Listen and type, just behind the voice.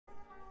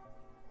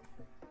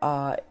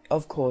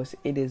Of course,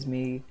 it is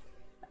me,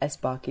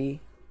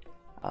 Sparky.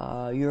 You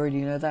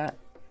already know that.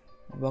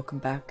 Welcome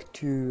back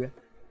to...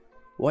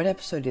 What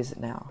episode is it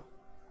now?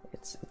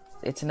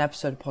 It's an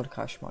episode of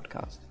podcast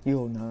Shmodcast. You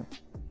all know.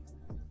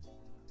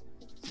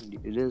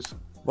 It is.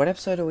 What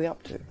episode are we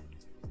up to?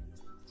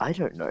 I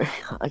don't know.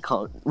 I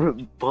can't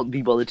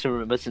be bothered to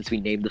remember since we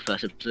named the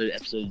first episode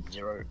episode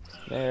 0.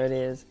 There it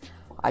is.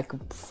 I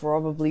could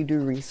probably do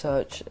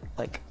research,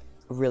 like,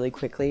 really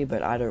quickly,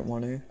 but I don't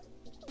want to.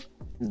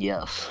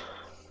 Yes.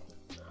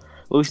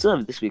 Well, we still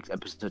have this week's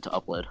episode to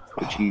upload,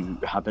 which you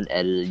haven't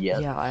edited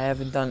yet. Yeah, I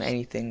haven't done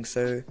anything,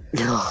 so...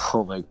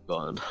 Oh my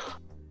god.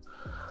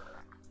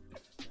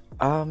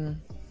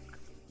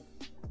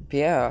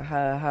 Yeah,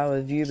 how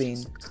have you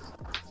been?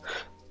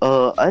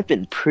 I've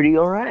been pretty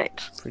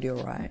alright. Pretty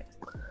alright.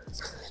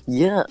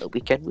 Yeah, the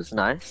weekend was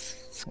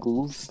nice.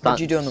 School's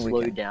starting to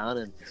slow down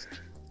and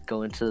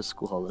go into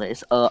school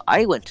holidays.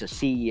 I went to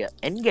see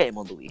Endgame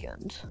on the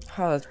weekend.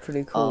 Oh, that's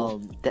pretty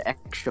cool. The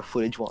extra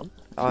footage one.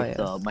 Oh, with,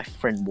 yeah. my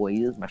friends,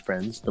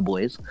 the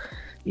boys.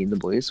 Me and the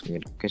boys, we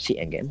went to go see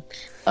Endgame.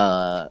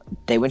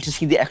 They went to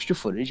see the extra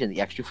footage, and the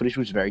extra footage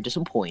was very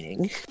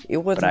disappointing. It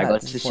wasn't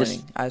that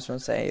disappointing. I just want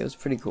to say, it was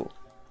pretty cool.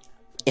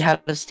 It had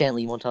a Stan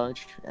Lee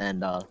montage,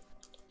 and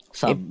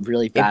some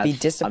really bad, it'd be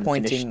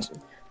disappointing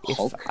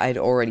if I'd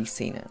already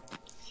seen it.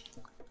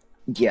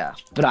 Yeah,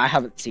 but I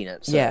haven't seen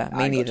it. So yeah,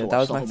 me neither. That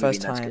was my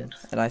first time,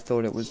 and I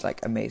thought it was,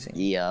 like, amazing.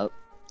 Yeah,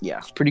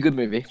 pretty good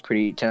movie.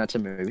 Pretty 10 out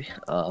of 10 movie.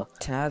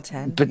 10 out of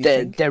 10? But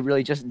they're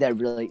really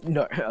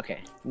no, okay,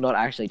 not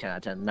actually 10 out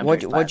of 10.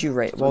 What'd you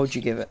rate? What would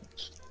you give it?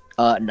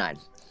 9.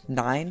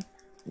 9?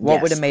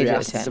 What would have made it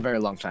a 10? It's a very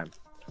long time.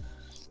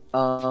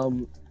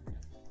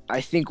 I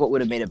think what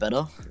would have made it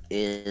better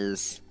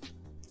is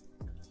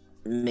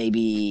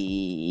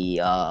maybe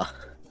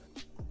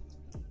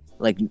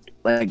like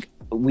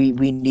we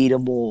need a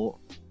more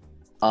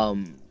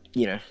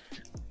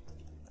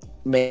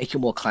make it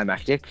more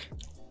climactic.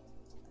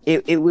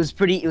 It was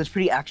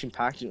pretty action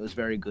packed and it was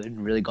very good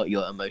and really got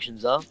your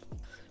emotions up,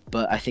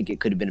 but I think it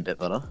could have been a bit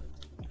better.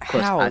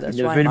 How? That's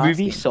never why been I'm a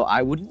movie, asking. so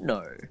I wouldn't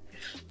know.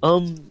 I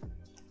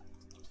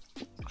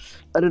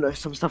don't know.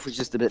 Some stuff was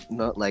just a bit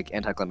not like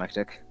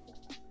anticlimactic.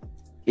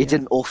 It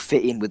didn't all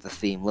fit in with the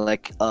theme.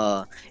 Like,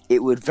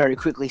 it would very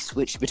quickly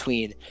switch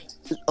between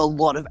a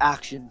lot of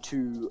action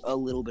to a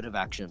little bit of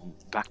action,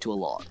 back to a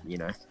lot, you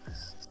know?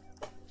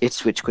 It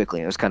switched quickly,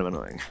 and it was kind of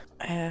annoying.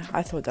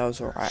 I thought that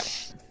was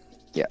alright.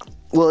 Yeah.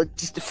 Well,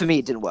 just for me,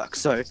 it didn't work.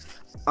 So,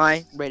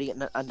 I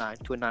rated it a 9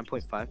 to a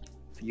 9.5.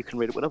 You can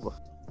rate it whatever.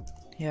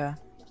 Yeah.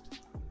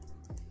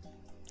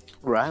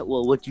 Right,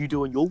 well, what do you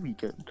do on your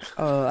weekend?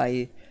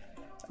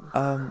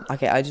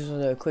 Okay, I just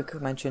want a quick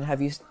mention.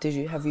 Have you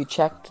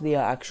checked the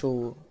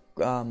actual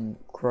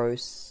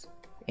gross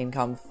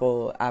income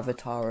for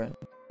Avatar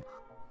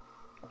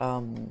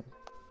and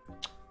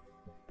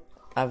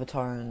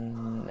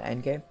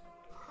Endgame?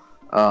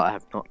 I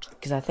have not.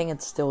 Because I think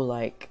it's still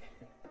like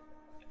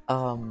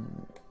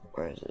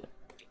where is it?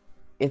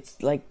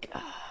 It's like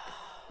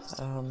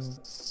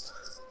let's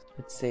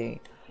see.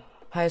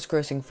 Highest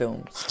grossing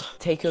films.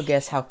 Take your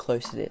guess how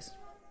close it is.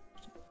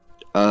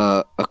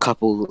 A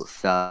couple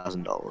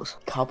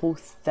 $1,000. Couple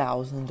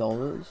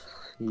 $1,000?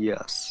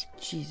 Yes.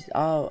 Jeez.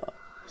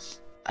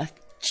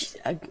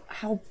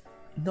 How?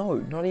 No,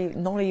 not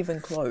even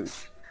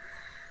close.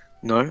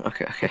 No?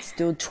 Okay. It's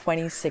still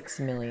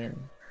 26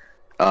 million.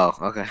 Oh,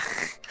 okay.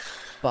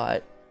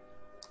 But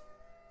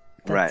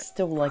that's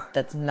still like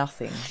that's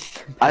nothing.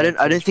 I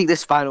don't think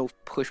this final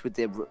push with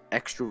their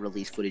extra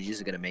release footage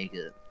is gonna make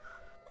it.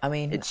 I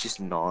mean, it's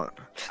just not.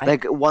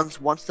 Like once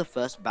the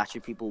first batch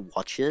of people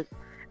watch it,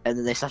 and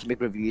then they start to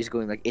make reviews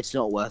going like it's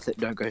not worth it,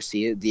 don't go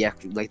see it. The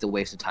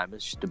waste of time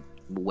is just a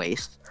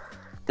waste.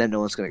 Then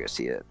no one's gonna go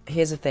see it.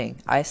 Here's the thing.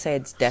 I say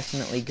it's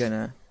definitely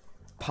gonna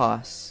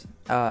pass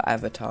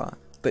Avatar,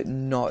 but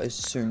not as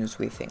soon as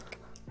we think.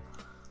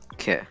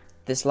 Okay.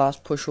 This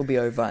last push will be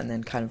over, and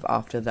then kind of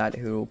after that,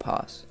 it will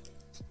pass.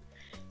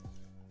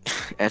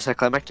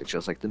 Anticlimactic,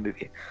 just like the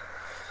movie.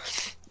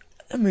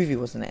 The movie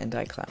wasn't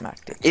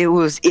anticlimactic.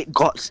 It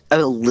got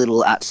a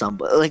little at some,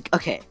 but like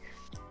okay.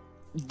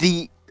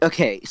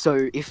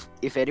 So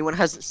if anyone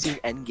hasn't seen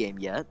Endgame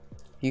yet,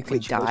 you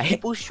could die. Most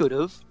people should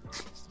have.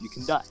 You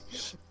can die.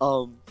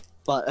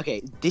 But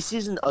okay, this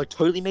isn't a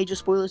totally major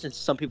spoiler since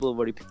some people have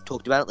already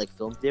talked about it, like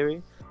film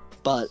theory.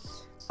 But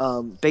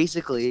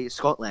basically,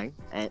 Scott Lang,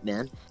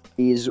 Ant-Man,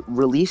 is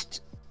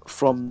released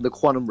from the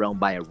quantum realm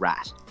by a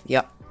rat.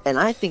 Yep. And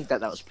I think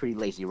that was pretty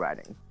lazy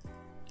writing.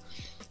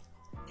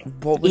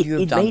 What would you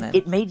have done then?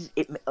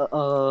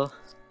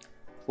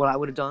 What I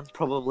would have done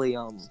probably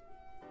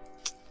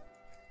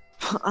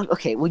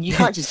okay, well you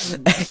can't just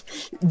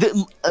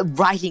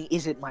writing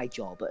isn't my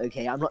job,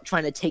 okay? I'm not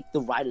trying to take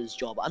the writer's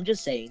job. I'm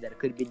just saying that it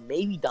could have been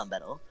maybe done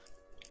better.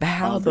 But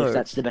how though? If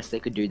that's the best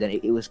they could do, then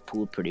it was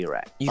pulled pretty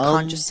right. You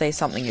can't just say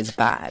something is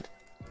bad.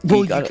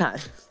 Well, you can.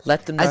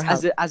 Let them know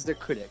as the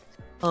critic.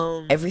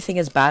 Everything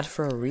is bad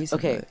for a reason.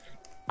 Okay.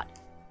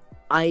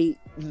 I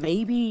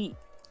maybe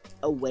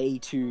a way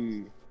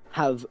to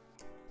have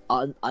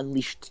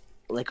unleashed,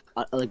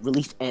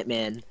 released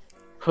Ant-Man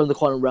from the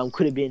quantum realm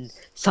could have been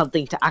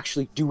something to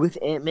actually do with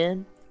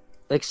Ant-Man,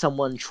 like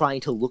someone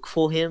trying to look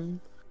for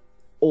him,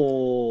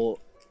 or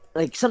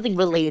like something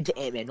related to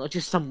Ant-Man, not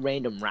just some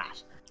random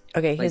rat.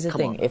 Okay, here's Like, the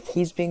come thing. on. If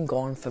he's been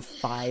gone for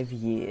 5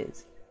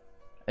 years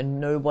and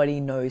nobody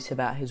knows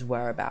about his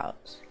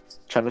whereabouts,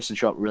 Try not to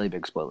drop really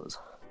big spoilers.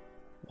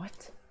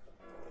 what?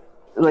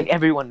 Like,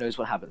 everyone knows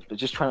what happens, but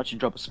just try not to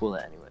drop a spoiler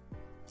anyway.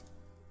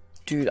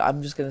 Dude,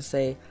 I'm just gonna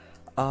say,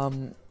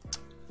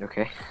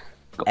 Okay.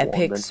 Go on, epic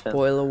then, Tim.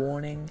 spoiler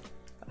warning.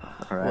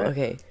 Alright.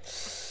 Okay.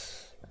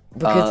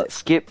 Because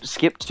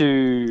skip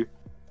to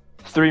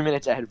 3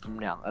 minutes ahead from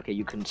now. Okay,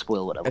 you can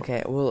spoil whatever.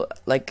 okay, well,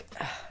 like,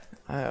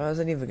 I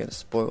wasn't even gonna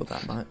spoil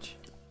that much.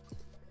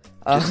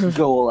 Just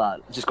go all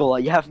out. Just go all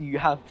out. You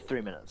have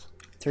 3 minutes.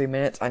 3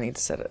 minutes. I need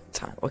to set a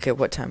time. Okay,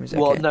 what time is it?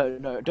 Well, Okay.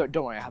 no,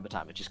 don't worry. I have a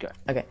timer. Just go.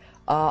 Okay.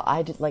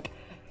 I did like.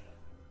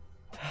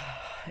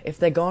 If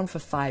they're gone for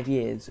 5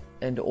 years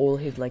and all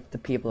his the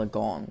people are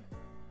gone,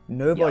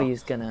 nobody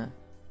is gonna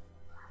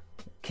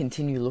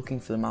continue looking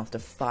for them after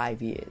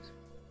 5 years.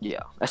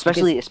 Yeah,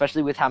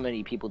 especially with how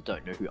many people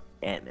don't know who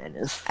Ant-Man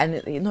is.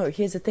 And no,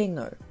 here's the thing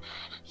though,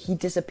 he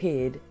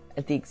disappeared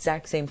at the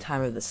exact same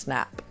time of the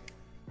snap.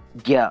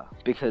 Yeah,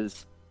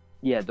 because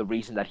the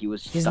reason that he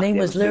was His stuck name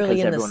there was literally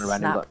because in the everyone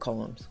around him snap got-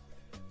 columns.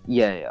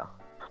 Yeah.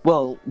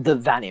 Well, the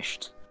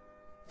vanished,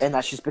 and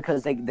that's just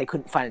because they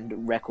couldn't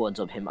find records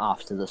of him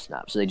after the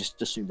snap, so they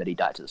just assumed that he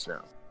died to the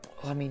snap.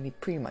 Well, I mean, he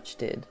pretty much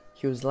did.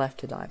 He was left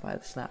to die by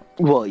the snap.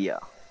 Well, yeah,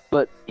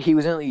 but he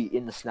was only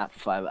in the snap for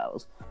 5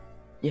 hours.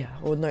 Yeah,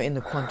 well, no, in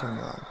the quantum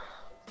realm.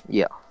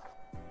 Yeah.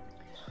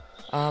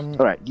 All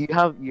right, you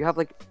have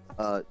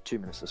 2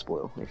 minutes to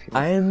spoil. If you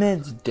Iron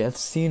Man's death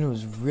scene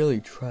was really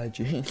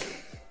tragic.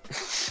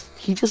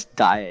 He just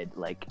died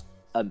like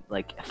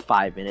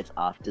 5 minutes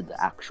after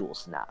the actual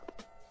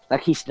snap.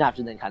 Like he snapped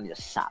and then kind of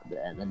just sat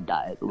there and then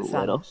died a little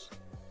later. Thanos.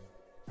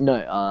 No,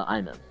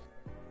 Iron Man.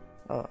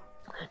 Oh.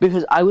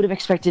 Because I would have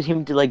expected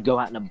him to go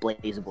out in a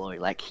blaze of glory,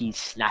 like he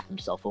snapped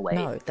himself away.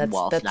 No,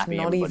 while that's snapping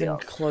not everybody even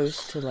else.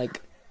 close to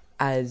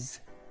as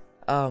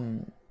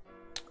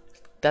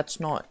that's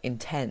not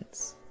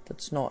intense.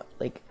 That's not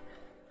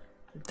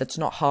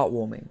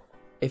heartwarming.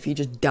 If he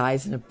just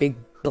dies in a big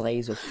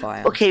blaze of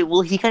fire. Okay,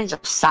 well he kind of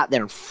just sat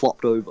there and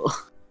flopped over.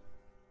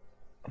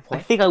 I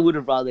think I would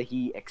have rather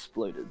he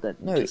exploded than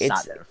just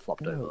sat there and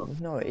flopped over.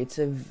 No, it's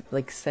a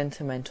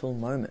sentimental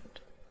moment.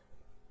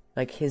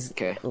 Like his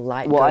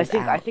light Well, goes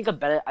out. I think a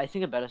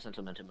better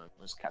sentimental moment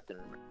was Captain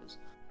America's.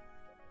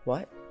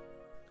 What?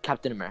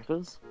 Captain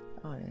America's?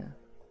 Oh yeah.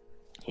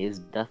 His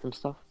death and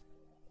stuff.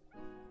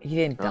 He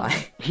didn't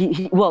die.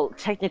 Well,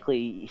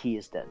 technically he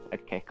is dead.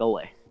 Okay, go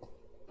away.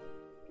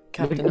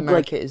 Captain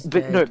America is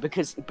dead. No,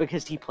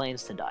 because he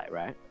plans to die,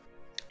 right?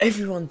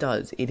 Everyone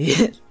does,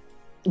 idiot.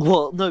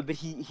 Well, no, but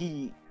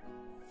he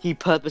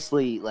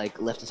purposely left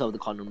himself in the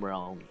quantum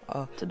realm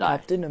to die.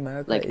 Captain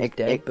America is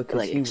dead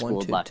because he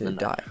wanted to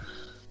die.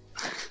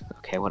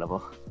 Okay,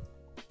 whatever.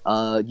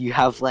 You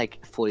have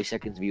 40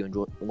 seconds if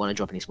you want to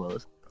drop any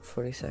spoilers.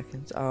 40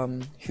 seconds.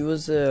 Who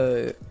was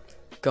the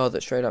girl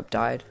that straight up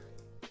died?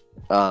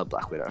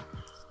 Black Widow.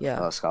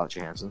 Yeah. Scarlett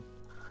Johansson.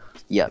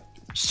 Yep.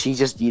 She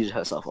just yeeted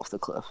herself off the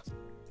cliff.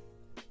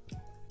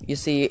 You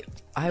see,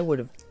 I would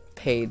have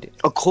paid.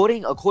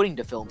 According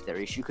to film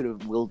theory, she could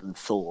have wielded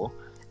Thor,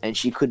 and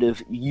she could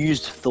have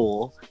used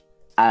Thor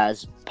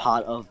as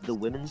part of the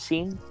women's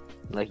scene.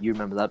 You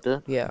remember that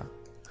bit? Yeah.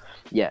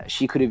 Yeah,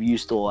 she could have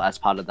used Thor as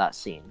part of that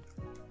scene,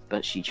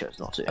 but she chose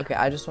not to. Okay,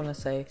 I just want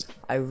to say,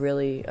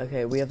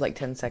 we have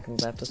 10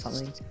 seconds left or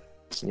something.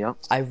 Yeah.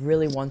 I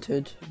really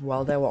wanted,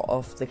 while they were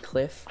off the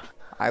cliff,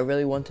 I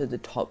really wanted the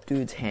top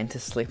dude's hand to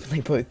slip and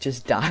they both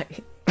just die.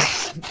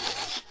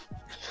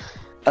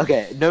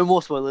 Okay, no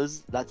more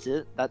spoilers. That's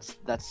it.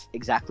 That's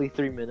exactly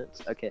 3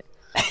 minutes. Okay.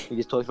 We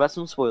just talked about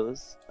some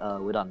spoilers.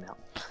 We're done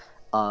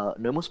now.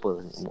 No more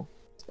spoilers anymore.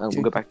 We'll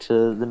go back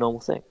to the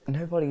normal thing.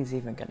 Nobody's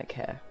even gonna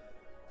care.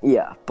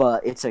 Yeah,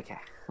 but it's okay.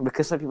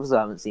 Because some people still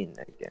haven't seen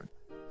the game.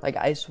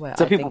 I swear,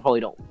 Some people probably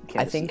don't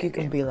care. I think you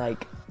can be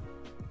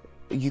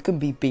you can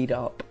be beat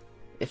up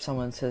if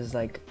someone says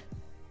something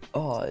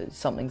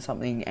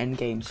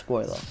endgame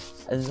spoiler,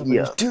 and someone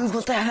goes, dude,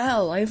 what the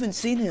hell? I haven't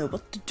seen it.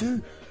 What to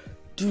do?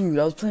 Dude,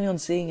 I was planning on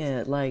seeing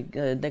it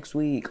next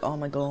week. Oh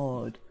my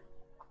god,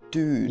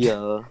 dude.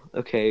 Yeah.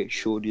 Okay.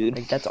 Sure, dude.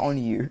 That's on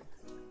you.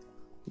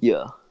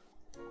 Yeah.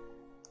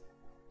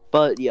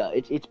 But yeah,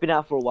 it's been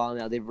out for a while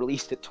now. They've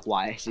released it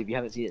twice. If you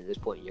haven't seen it at this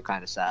point, you're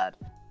kind of sad.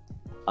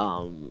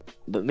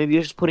 But maybe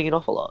you're just putting it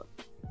off a lot.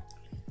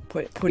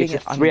 Putting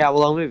it's a 3 hour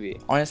long movie.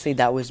 Honestly,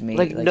 that was me.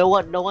 No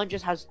one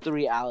just has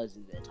 3 hours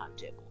in their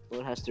timetable. No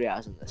one has 3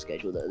 hours in their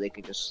schedule that they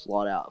can just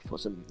slot out for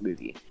some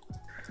movie.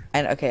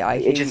 And okay,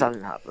 it just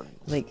doesn't happen.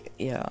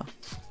 Yeah.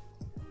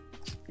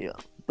 Yeah.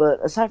 But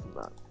aside from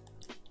that,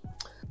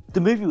 the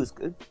movie was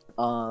good.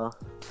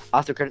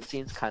 After credit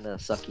scenes kind of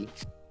sucky.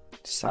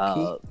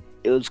 Sucky.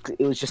 It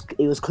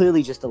was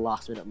clearly just a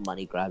last minute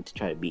money grab to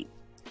try to beat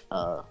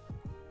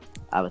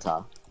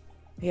Avatar.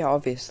 Yeah,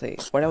 obviously.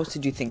 What else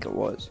did you think it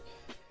was?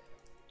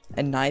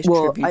 A nice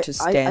tribute to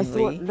Stan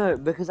Lee? No,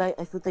 because I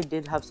thought they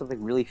did have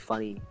something really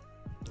funny,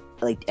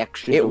 like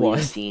extra It deleted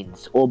was.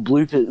 scenes or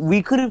bloopers.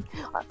 We could have.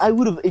 I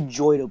would have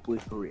enjoyed a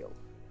blooper reel.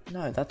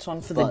 No, that's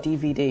on for But- the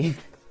DVD.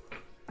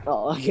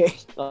 Oh, okay.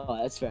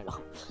 Oh, that's fair enough.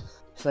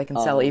 So they can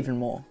sell even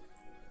more.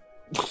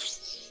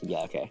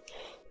 Yeah, okay.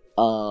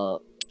 I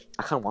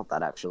kind of want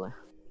that actually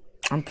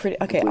I'm pretty...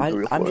 Okay, Blooper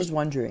reel I'm for just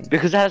wondering.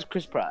 because it has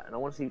Chris Pratt, and I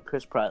want to see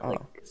Chris Pratt like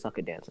Oh. suck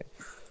at dancing.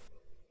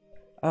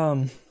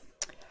 Chris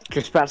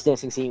Chris Pratt's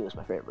dancing scene was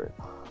my favorite.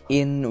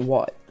 In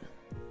what?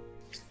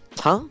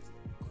 Huh?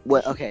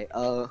 What? Okay.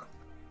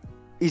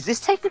 Is this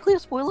technically a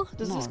spoiler?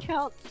 Does No. this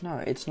count? No,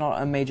 it's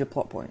not a major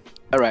plot point.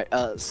 All right.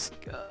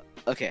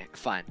 Okay.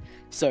 Fine.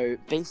 So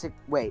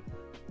Wait.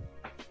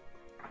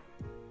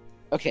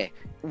 Okay.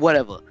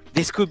 Whatever.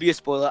 This could be a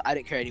spoiler. I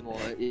don't care anymore.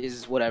 It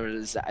is whatever it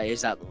is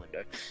out the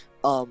window.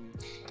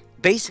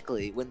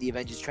 Basically, when the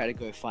Avengers try to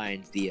go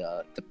find the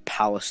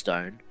Power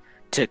Stone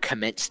to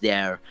commence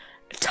their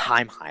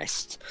time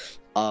heist,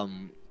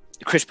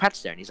 Chris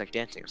Pratt's there and he's like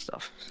dancing and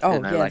stuff. Oh,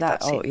 and I yeah, like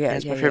that. scene. Oh, yeah,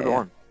 It's yeah, my favorite yeah.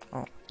 one.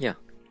 Oh. Yeah.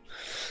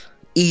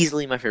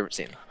 Easily my favorite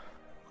scene.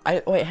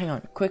 Wait, hang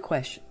on. Quick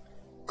question.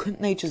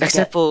 Couldn't they just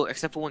Except for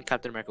when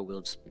Captain America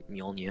wields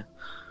Mjolnir.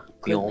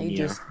 Couldn't they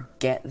just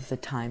get the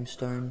time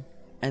stone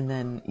and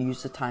then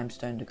use the time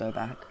stone to go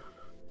back?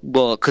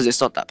 Well, because it's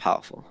not that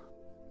powerful.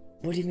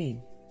 What do you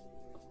mean?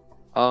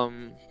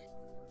 Um,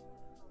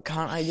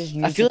 Can't I just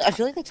use? I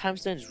feel like the time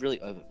stone is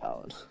really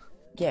overpowered.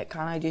 Yeah,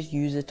 can't I just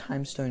use the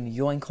time stone,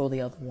 yoink all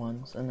the other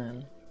ones, and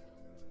then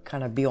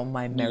kind of be on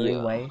my merry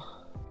Yeah. way?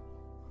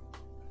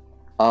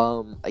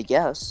 I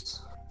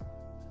guess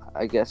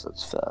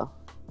that's fair.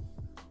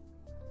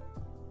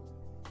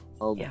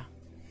 Yeah.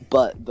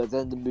 But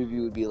then the movie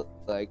would be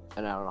like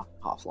an hour and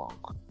a half long.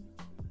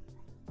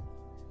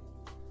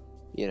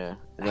 You know,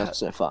 and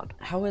that's no fun.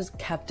 How is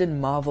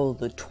Captain Marvel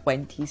the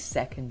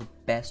 22nd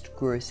best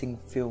grossing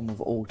film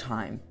of all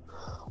time?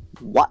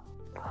 What?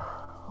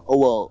 Oh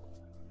well,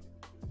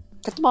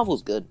 Captain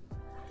Marvel's good.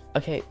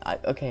 Okay,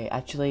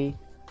 actually,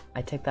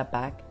 I take that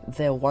back.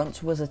 There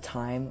once was a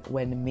time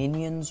when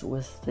Minions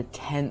was the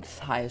 10th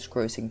highest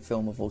grossing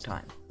film of all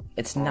time.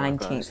 It's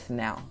 19th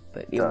now,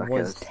 but it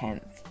was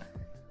 10th.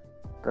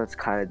 That's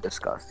kind of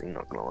disgusting,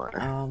 not gonna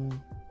lie.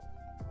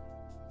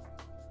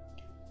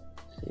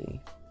 Let's see.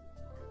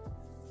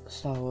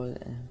 Star Wars,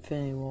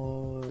 Infinity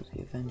War,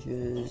 The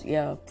Avengers,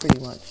 yeah,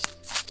 pretty much.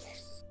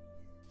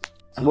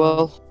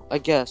 Well, I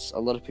guess a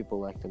lot of people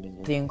like the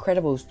Minions. The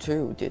Incredibles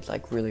 2 did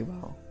like really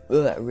well.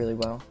 Really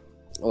well.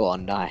 Oh,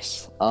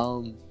 nice.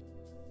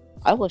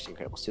 I watched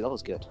Incredibles 2. That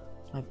was good.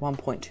 Like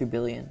 1.2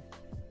 billion.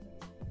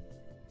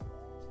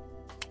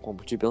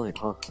 1.2 billion,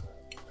 huh?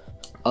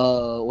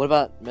 What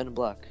about Men in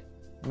Black?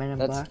 Men in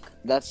Black?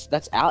 That's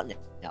out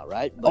now,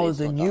 right? But Oh, it's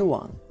the not new done.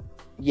 one.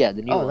 Yeah,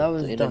 the new one. Oh, that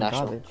was the done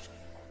international. garbage.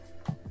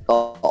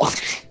 Oh,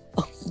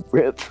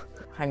 rip.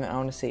 Hang on, I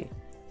want to see.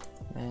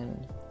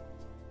 Men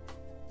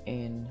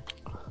in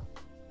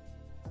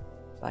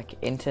like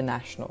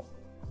international.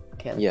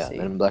 Okay, let's Yeah, see.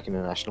 Men in Black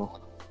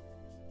International.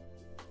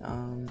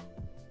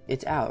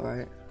 It's out,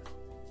 right?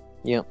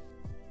 Yep.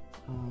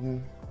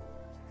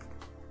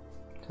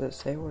 Does it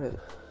say what it?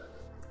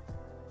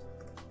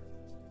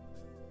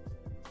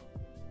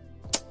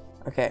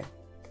 Okay.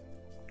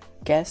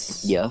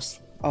 Guess. Yes.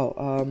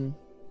 Oh,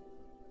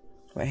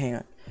 wait, hang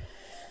on.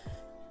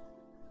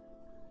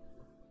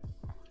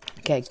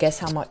 Okay, guess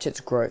how much it's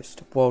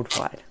grossed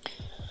worldwide.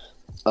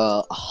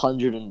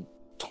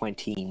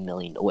 120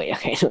 million. Wait,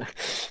 okay.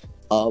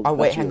 Oh,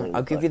 wait, hang on.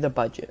 I'll give you the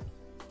budget.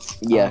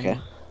 Yeah, okay.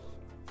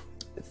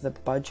 The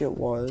budget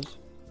was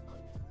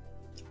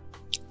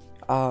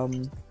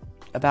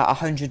about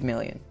 100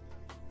 million.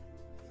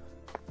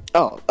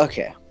 Oh,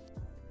 okay.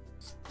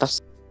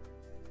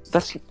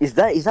 Is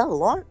that a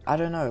lot? I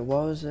don't know.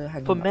 What was it?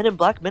 For Men in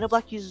Black? Men in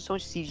Black uses so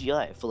much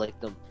CGI for like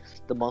the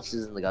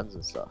monsters and the guns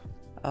and stuff.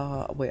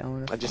 Wait,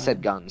 I just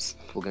said guns.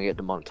 We're gonna get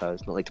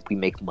demonetized. Not like we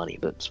make money,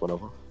 but it's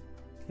whatever.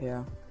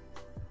 Yeah.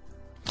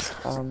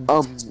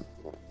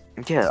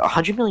 Yeah,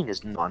 100 million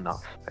is not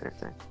enough, I don't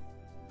think.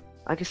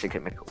 I guess they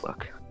could make it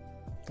work.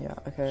 Yeah,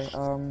 okay,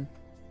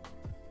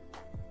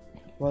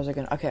 what was I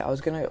gonna... Okay, I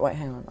was gonna... Wait,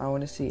 hang on. I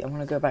wanna see... I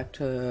wanna go back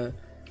to...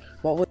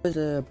 What was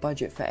the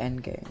budget for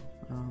Endgame?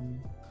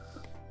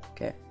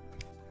 Okay.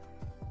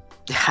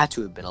 It had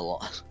to have been a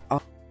lot.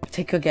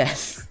 Take a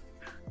guess.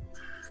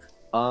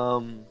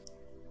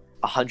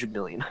 100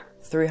 million.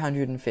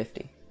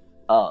 350.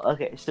 Oh,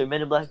 okay. So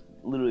Men in Black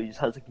literally just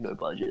has like no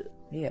budget.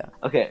 Yeah.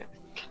 Okay.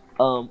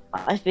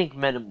 I think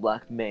Men in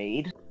Black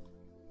made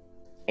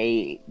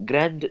a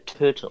grand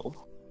total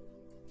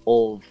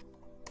of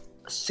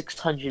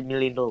 $600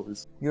 million.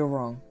 You're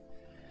wrong.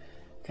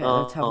 Okay,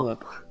 let's have a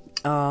look.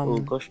 Oh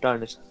gosh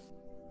darn it.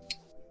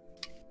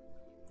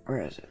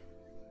 Where is it?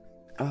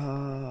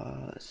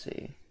 Let's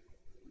see.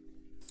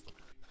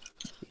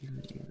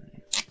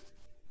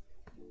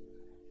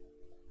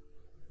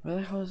 Where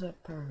the hell is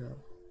that paragraph?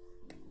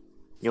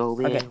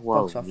 Okay,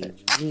 box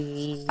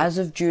office. As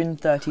of June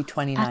 30,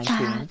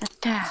 2019,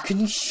 Can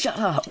you shut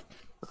up?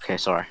 Okay,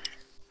 sorry.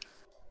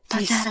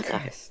 Jesus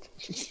Christ.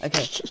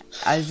 Okay,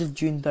 as of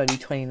June 30,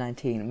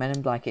 2019, Men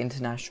in Black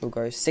International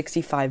grossed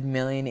 $65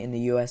 million in the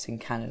US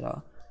and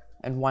Canada,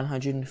 and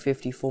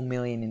 $154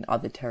 million in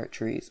other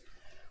territories,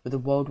 with a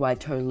worldwide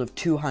total of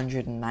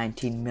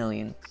 $219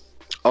 million.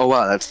 Oh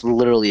wow, that's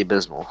literally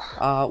abysmal.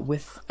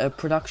 With a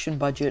production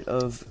budget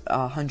of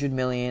 $100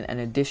 million and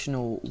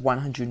additional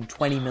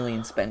 $120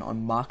 million spent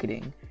on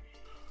marketing,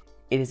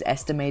 it is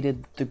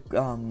estimated the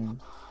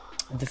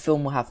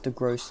film will have to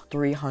gross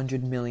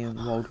 $300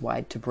 million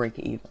worldwide to break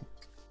even.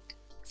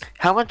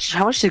 How much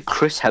did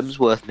Chris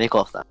Hemsworth make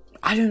off that?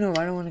 I don't know.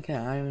 I don't want to care.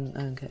 I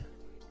don't care.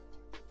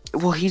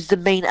 Well, he's the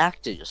main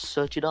actor. Just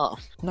search it up.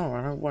 No,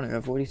 I don't want to.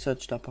 I've already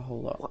searched up a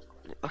whole lot. What?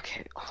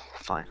 Okay,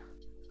 fine.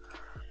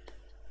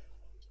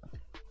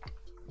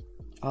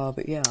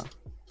 But yeah.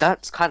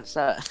 That's kind of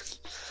sad.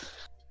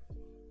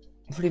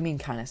 What do you mean,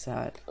 kind of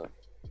sad?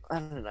 I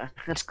don't know.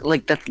 That's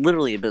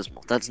literally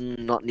abysmal. That's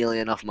not nearly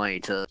enough money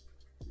to.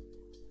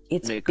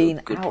 It's make been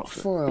a good out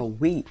profit. for a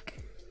week.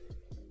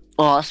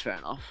 Oh, that's fair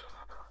enough.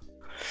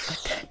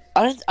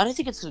 I don't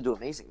think it's gonna do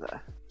amazing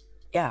though.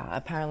 Yeah,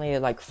 apparently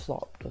it like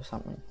flopped or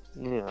something.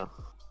 Yeah.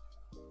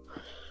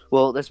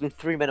 Well, there's been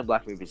 3 Men in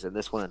Black movies, and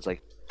this one is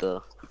like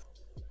the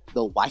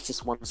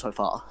whitest one so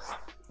far.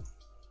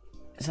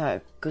 Is that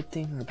a good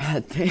thing or a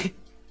bad thing?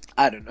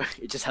 I don't know.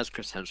 It just has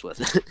Chris Hemsworth.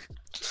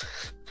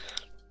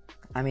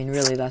 I mean,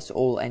 really, that's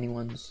all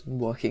anyone's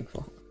working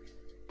for.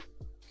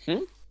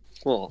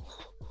 Well,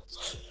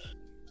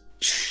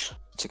 it's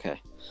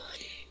okay.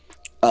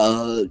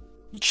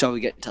 Shall we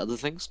get into other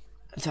things?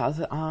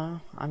 I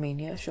mean,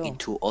 yeah, sure.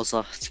 Into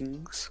other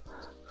things?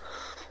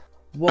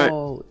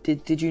 Whoa,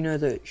 did you know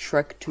that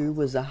Shrek 2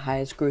 was the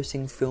highest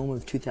grossing film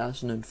of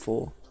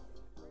 2004?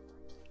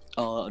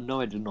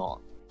 No, I did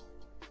not.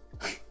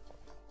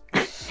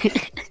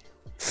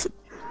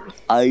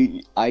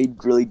 I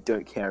really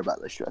don't care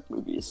about the Shrek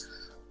movies.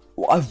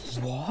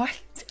 What?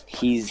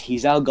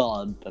 He's our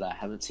god, but I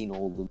haven't seen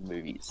all the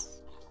movies.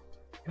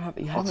 You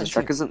haven't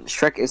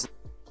Shrek isn't.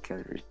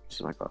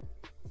 Oh my god.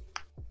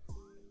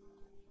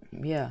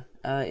 Yeah,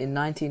 in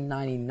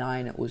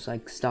 1999 it was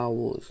like Star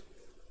Wars,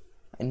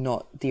 and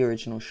not the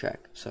original Shrek.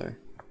 So.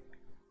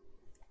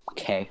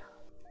 Okay.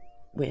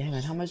 Wait, hang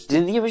on. How much?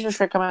 Didn't the original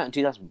Shrek come out in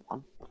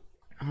 2001?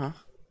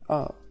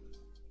 Oh,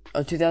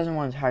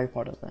 2001 is Harry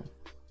Potter then.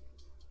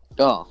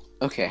 Oh,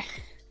 okay.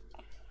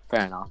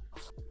 Fair enough.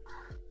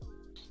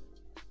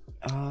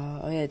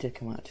 Oh yeah, it did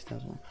come out in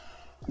 2001.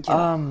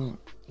 Yeah.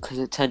 Because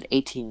it turned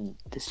 18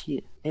 this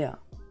year. Yeah.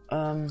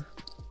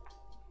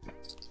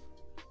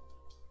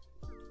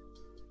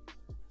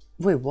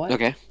 Wait, what?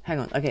 Okay. Hang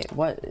on. Okay,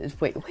 what?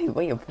 Wait,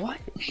 what?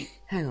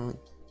 Hang on.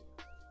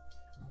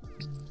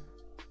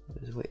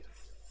 Wait.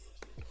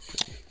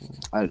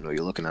 I don't know what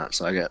you're looking at,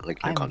 so I get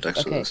like no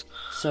context for this.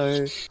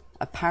 So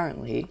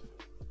apparently,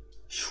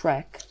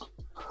 Shrek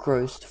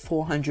grossed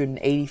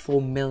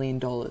 $484 million.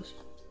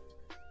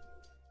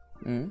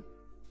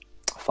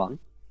 Fun.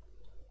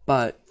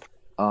 But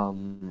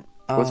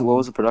what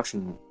was the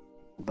production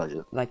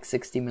budget? like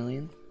 60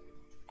 million.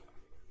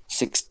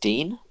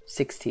 16?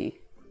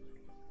 60.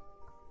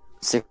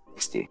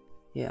 60.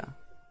 Yeah.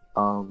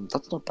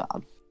 That's not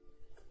bad.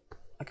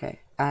 Okay,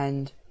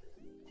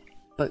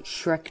 but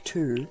Shrek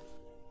 2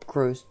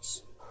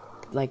 grossed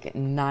like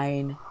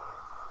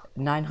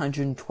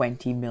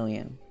 920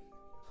 million.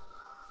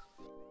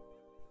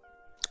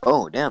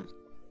 Oh, damn.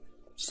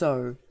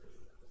 So,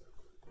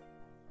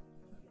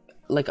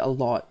 like a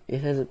lot.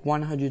 It has a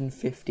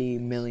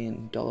 $150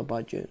 million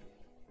budget.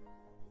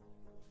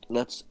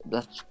 That's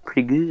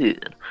pretty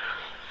good.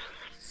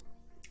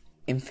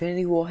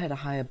 Infinity War had a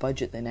higher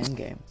budget than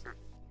Endgame.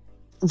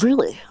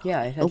 Really?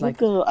 Yeah, it had I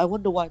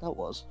wonder why that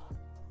was.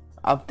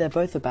 They're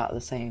both about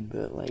the same,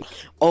 but like.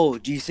 Oh,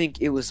 do you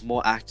think it was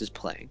more actors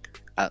playing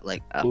for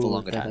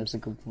longer times? That's a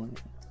good point.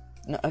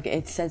 No, okay,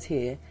 it says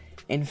here,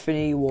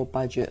 Infinity War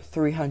budget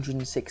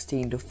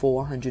 316 to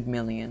 400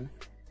 million,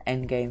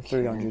 Endgame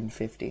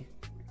 350.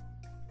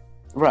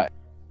 Right.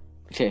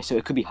 Okay, so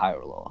it could be higher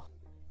or lower.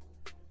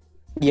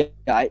 Yeah,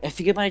 I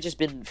think it might have just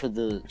been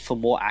for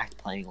more act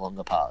playing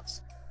longer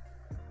parts.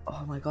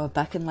 Oh my god,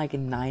 back in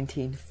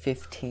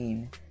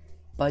 1915,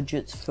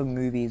 budgets for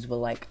movies were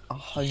like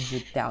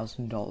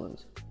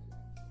 $100,000.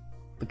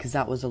 Because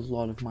that was a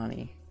lot of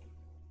money.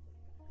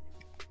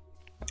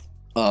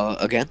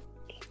 Again?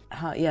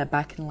 Yeah,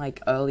 back in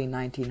like early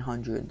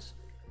 1900s,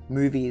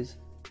 movies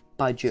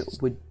budget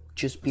would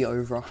just be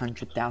over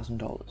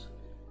 $100,000.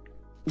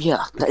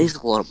 Yeah, that is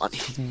a lot of money.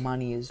 Because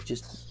money is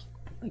just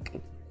like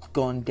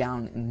gone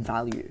down in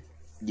value.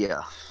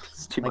 Yeah,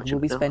 it's too much. We'll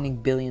be spending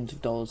billions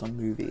of dollars on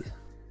movies.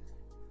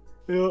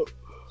 Yeah.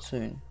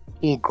 Soon.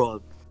 Oh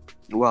god.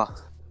 Wow.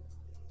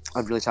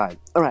 I'm really tired.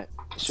 Alright,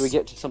 should we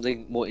get to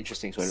something more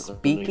interesting?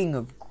 Speaking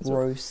of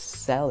gross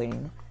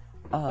selling,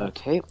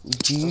 okay.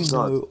 Do you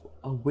know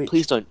which...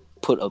 Please don't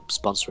put a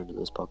sponsor into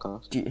this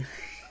podcast. Dude,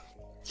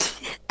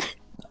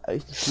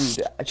 okay,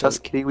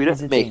 Just kidding, we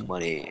don't make thing.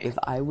 money. If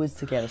I was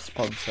to get a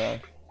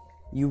sponsor,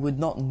 you would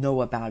not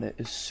know about it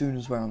as soon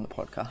as we're on the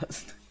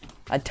podcast.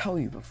 I'd tell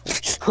you before.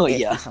 Oh if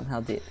yeah. we somehow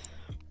did.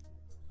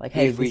 Like,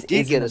 hey, If we this did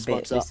isn't get a a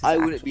bit, sponsor, this is I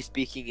wouldn't actual. be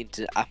speaking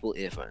into Apple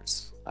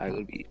earphones. I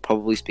would be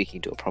probably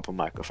speaking to a proper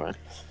microphone.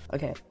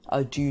 Okay,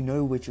 do you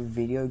know which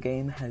video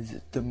game has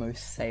the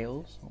most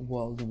sales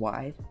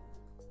worldwide?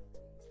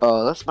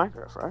 Oh, that's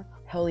Minecraft, right?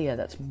 Hell yeah,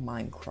 that's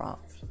Minecraft.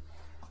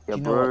 Yeah, Do you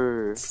know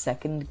bro. what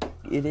second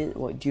it is?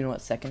 Do you know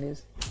what second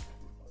is?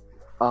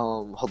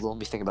 Hold on, let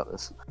me think about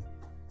this.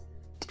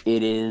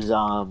 It is,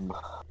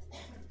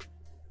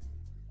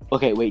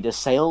 Okay, wait, does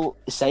sales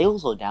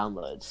or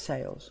downloads?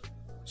 Sales.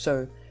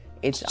 So,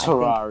 it's...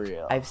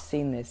 Terraria. I've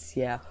seen this,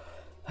 yeah.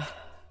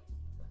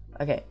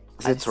 Okay.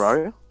 Is it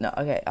Terraria? No,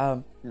 okay,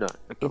 No.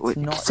 it's wait.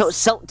 not...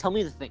 So, tell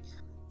me the thing.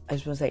 I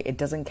just want to say, it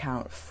doesn't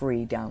count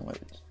free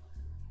downloads.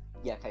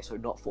 Yeah, okay, so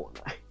not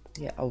Fortnite.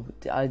 Yeah,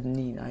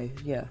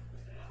 yeah.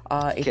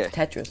 It's Okay.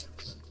 Tetris.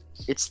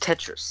 It's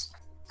Tetris.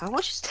 How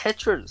much is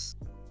Tetris?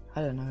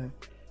 I don't know.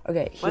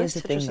 Okay, Why here's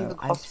does the thing Tetris though. even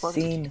I've cost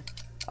money?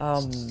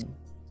 seen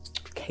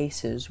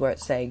cases where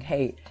it's saying,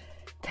 hey,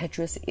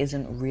 Tetris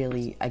isn't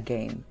really a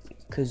game,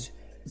 because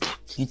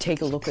you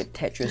take a look at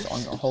Tetris on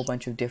a whole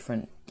bunch of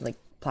different like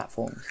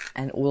platforms,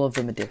 and all of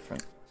them are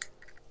different.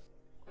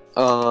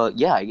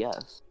 Yeah, I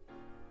guess.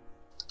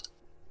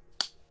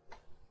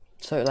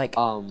 So like,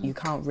 you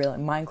can't really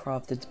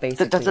Minecraft. It's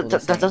basically all the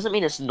That same. doesn't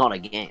mean it's not a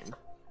game.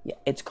 Yeah,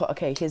 it's got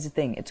okay. Here's the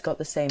thing. It's got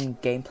the same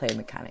gameplay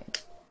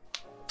mechanics,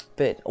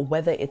 but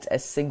whether it's a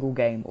single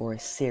game or a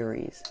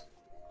series.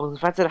 Well, the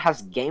fact that it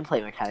has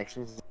gameplay mechanics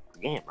means it's a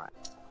game, right?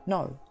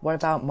 No. What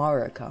about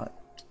Mario Kart?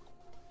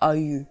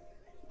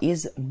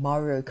 Is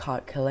Mario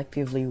Kart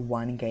collectively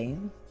one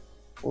game,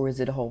 or is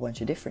it a whole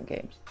bunch of different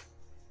games?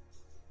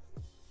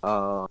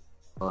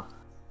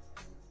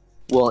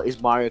 Well,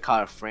 is Mario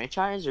Kart a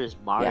franchise or is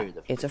Mario the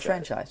franchise? It's a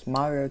franchise.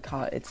 Mario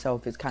Kart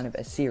itself is kind of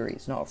a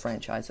series, not a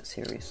franchise. A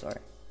series, sorry.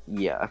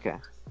 Yeah. Okay.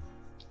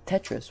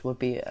 Tetris would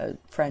be a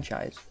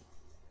franchise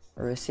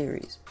or a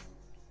series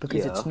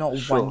because Yeah, it's not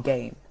sure. one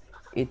game.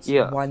 It's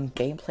Yeah. one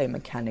gameplay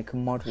mechanic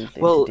modeled into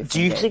Well, different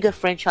do you games. think a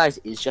franchise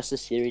is just a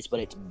series, but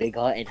it's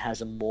bigger and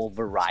has a more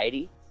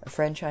variety? A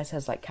franchise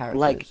has like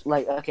characters?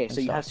 Like okay,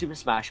 so you stuff. have Super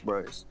Smash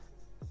Bros.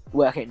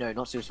 Well, okay, no,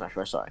 not Super Smash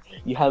Bros. Sorry,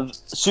 you have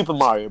Super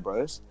Mario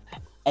Bros.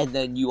 And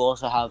then you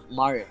also have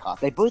Mario Kart.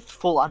 They both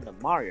fall under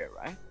Mario,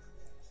 right?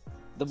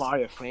 The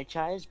Mario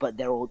franchise, but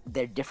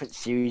they're different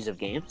series of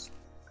games.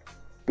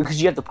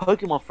 Because you have the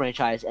Pokemon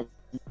franchise and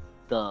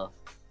the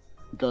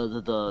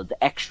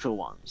extra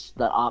ones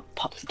that aren't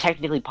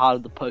technically part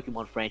of the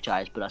Pokemon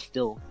franchise, but are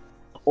still,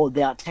 or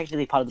they are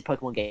technically part of the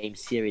Pokemon game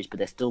series, but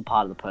they're still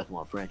part of the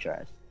Pokemon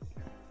franchise.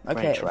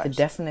 Okay, Franchise. the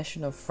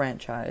definition of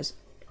franchise: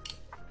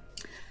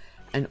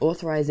 an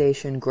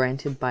authorization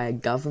granted by a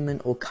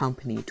government or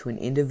company to an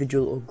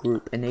individual or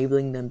group,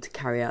 enabling them to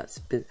carry out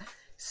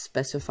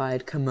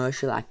specified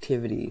commercial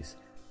activities.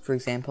 For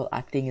example,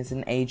 acting as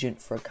an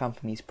agent for a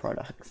company's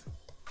products.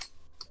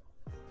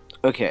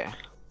 Okay,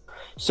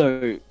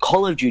 so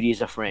Call of Duty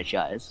is a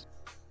franchise,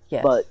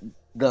 Yes. but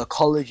the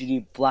Call of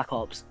Duty Black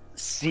Ops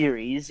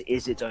series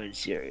is its own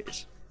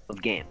series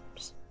of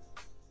games.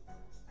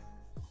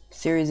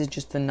 Series is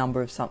just the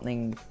number of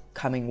something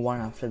coming one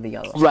after the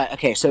other. Right,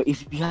 okay, so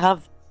if you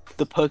have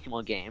the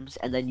Pokemon games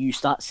and then you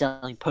start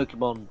selling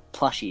Pokemon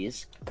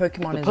plushies,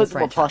 Pokemon the is Pokemon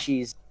a franchise.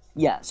 plushies,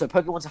 yeah, so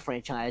Pokemon's a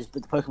franchise,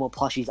 but the Pokemon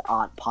plushies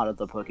aren't part of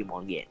the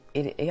Pokemon game.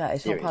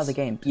 It's not part of the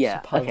game, but Yeah,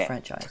 it's part of okay. the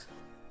franchise.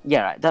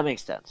 Yeah, right, that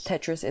makes sense.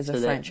 Tetris is So a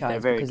they're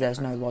franchise very because there's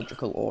no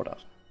logical order.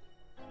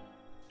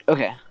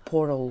 Okay,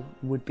 Portal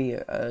would be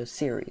a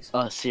series.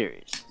 a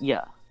series,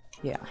 yeah.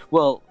 Yeah.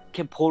 Well,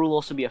 can Portal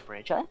also be a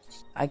franchise?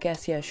 I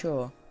guess, yeah,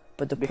 sure.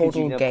 But the Because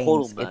you Portal can have games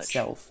Portal merch.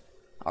 itself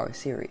are a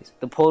series.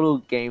 The Portal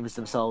games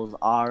themselves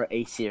are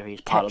a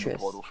series, part of the Tetris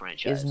Portal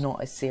franchise. is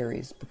not a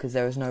series because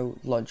there is no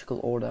logical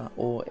order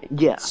or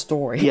Yeah.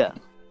 story. Yeah,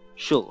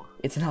 sure.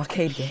 It's an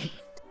arcade game.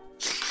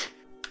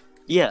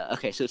 Yeah,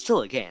 okay, so it's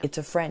still a game. It's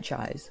a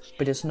franchise,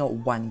 but it's not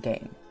one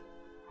game.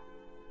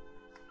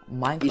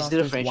 Minecraft Is it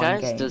a is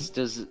franchise? one game.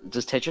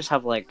 Does Tetris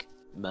have like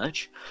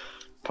merch?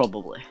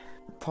 Probably.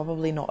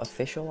 Probably not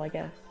official, I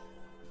guess.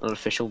 Not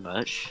official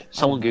merch.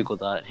 Someone know. Google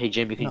that. Hey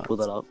Jamie, can you No. pull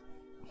that up?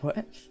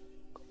 What?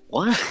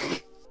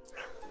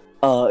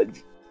 What?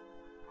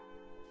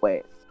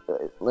 Wait.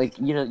 Like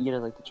you know,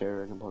 like the Joe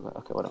Rogan podcast.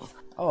 Okay, whatever.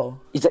 Oh,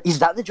 Is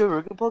that the Joe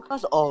Rogan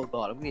podcast? Oh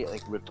god, I'm gonna get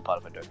like ripped apart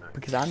if I don't know.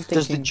 because I'm Does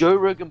the thinking. Joe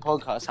Rogan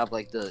podcast have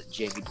like the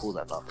Jamie pull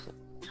that up?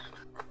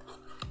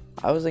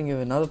 I was thinking of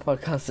another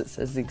podcast that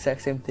says the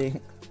exact same thing.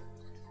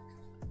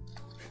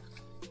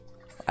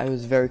 I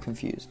was very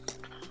confused.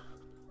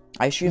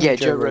 I assume Yeah,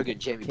 Joe Rogan.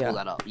 Jamie, Yeah. pull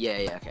that up.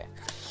 Yeah, okay.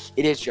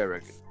 It is Joe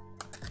Rogan.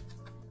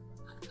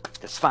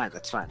 That's fine.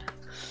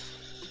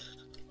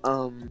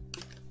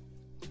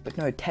 But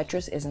no,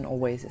 Tetris isn't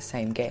always the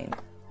same game.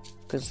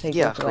 Because say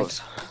Yeah, you of look at, course.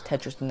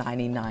 Tetris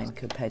 99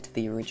 compared to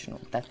the original.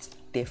 That's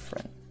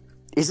different.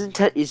 Is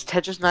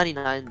Tetris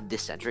 99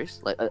 this century's?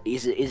 Like,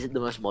 is it the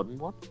most modern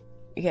one?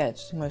 Yeah,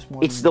 it's the most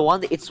modern. It's the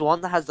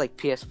one that has like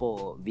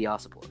PS4 VR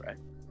support, right?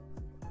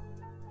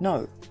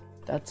 No,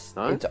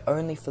 No? It's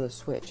only for the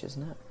Switch,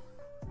 isn't it?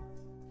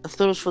 I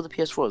thought it was for the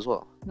PS4 as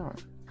well. No.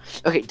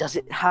 Okay, does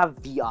it have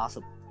VR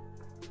support?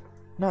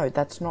 No,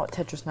 that's not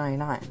Tetris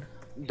 99.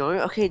 No?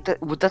 Okay,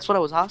 that's what I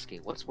was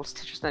asking. What's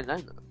Tetris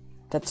 99 then?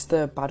 That's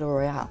the Battle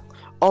Royale.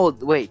 Oh,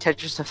 wait,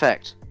 Tetris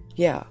Effect.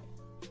 Yeah.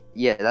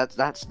 Yeah,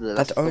 that's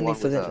the only one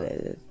for with,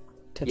 the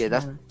Tetris yeah,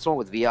 that's 99. the one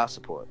with VR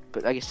support.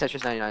 But I guess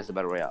Tetris 99 is the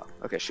Battle Royale.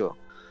 Okay, sure.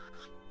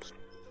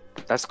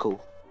 That's cool,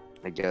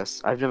 I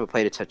guess. I've never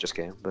played a Tetris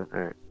game, but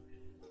alright.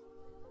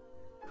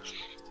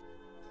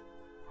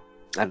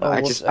 I don't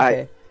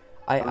know,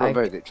 I'm not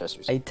very good at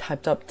Tetris. I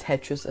typed up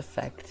Tetris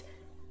Effect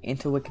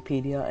into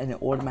Wikipedia and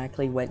it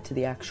automatically went to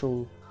the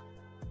actual...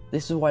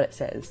 This is what it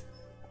says.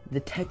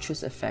 The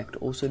Tetris effect,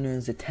 also known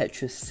as the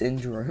Tetris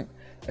syndrome,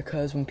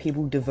 occurs when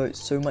people devote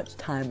so much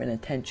time and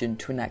attention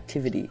to an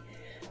activity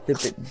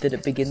that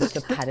it begins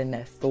to pattern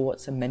their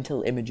thoughts and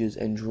mental images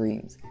and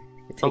dreams.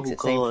 It takes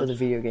its name for the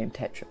video game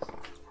Tetris.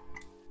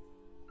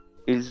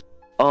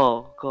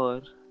 Oh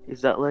god,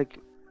 is that like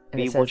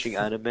me watching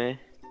anime?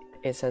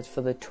 It says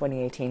for the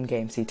 2018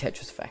 game, see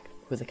Tetris Effect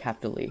with a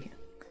capital E.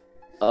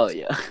 Oh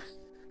yeah.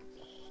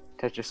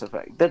 Tetris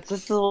Effect.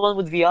 That's the one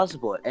with VR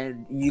support,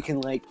 and you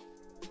can like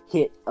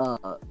hit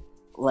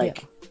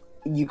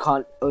you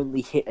can't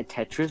only hit a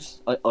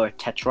Tetris or a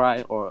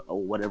Tetri or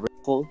whatever it's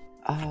called.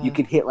 You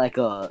can hit like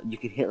a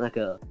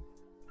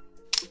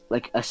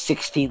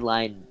 16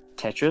 line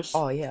Tetris.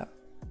 Oh yeah,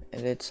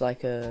 and it's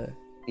like a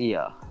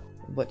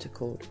what's it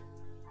called?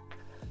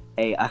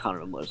 I can't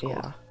remember what it's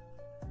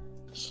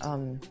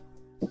called.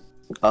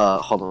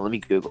 Hold on, let me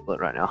Google it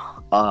right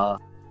now.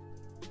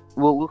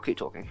 We'll keep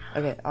talking.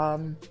 Okay.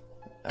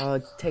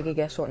 Take a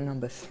guess what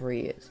number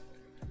 3 is.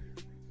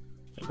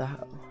 The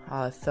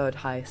third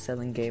highest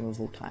selling game of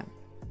all time.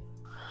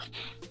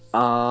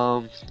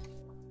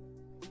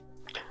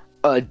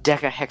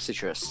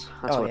 Decahexatrus.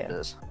 That's what it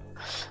is.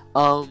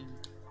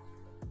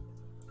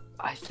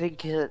 I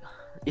think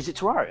is it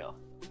Terraria?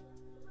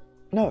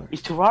 No.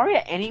 Is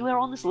Terraria anywhere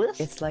on this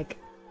list? It's like,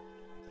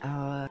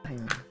 hang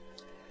on.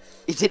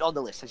 Is it on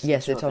the list?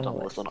 Yes, it's on the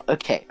list. Or not.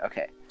 Okay.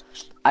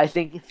 I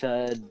think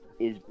third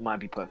might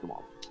be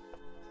Pokemon.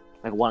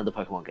 Like one of the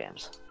Pokemon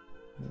games.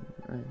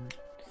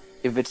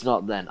 If it's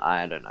not, then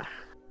I don't know.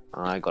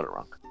 I got it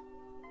wrong.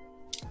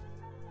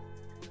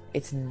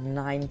 It's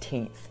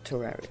 19th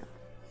Terraria.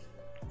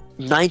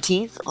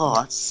 19th? Oh,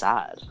 that's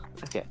sad.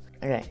 Okay.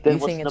 Okay. Then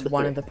You think it's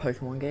one of the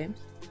Pokemon games?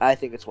 I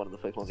think it's one of the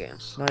Pokemon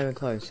games. Not even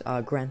close.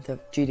 Grand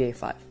Theft GTA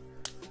 5.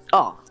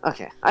 Oh,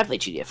 okay. I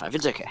played GTA 5.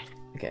 It's okay.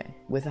 Okay.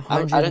 With I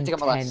don't think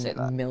I'm allowed to say 110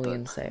 that,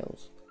 million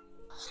sales.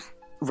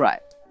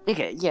 Right.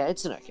 Okay. Yeah,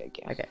 it's an okay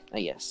game. Okay.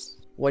 I guess.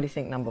 What do you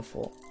think number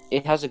 4?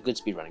 It has a good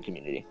speedrunning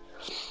community.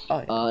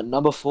 Oh, yeah.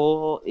 Number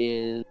 4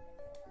 is.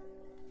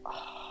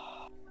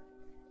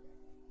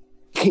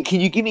 Can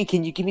you give me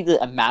the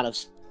amount of?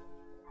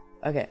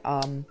 Okay.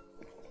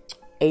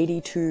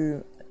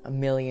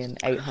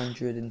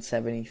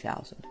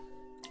 82,870,000.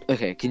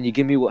 Okay. Can you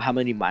give me how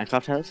many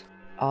Minecraft has?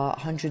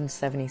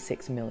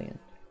 176 million.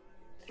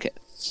 Okay.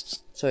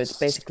 So it's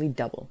basically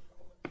double.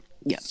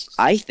 Yeah.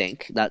 I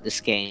think that this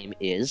game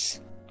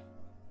is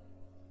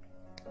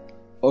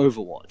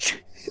Overwatch.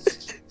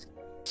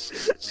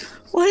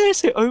 Why did I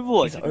say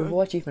Overwatch? Is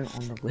Overwatch even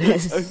on the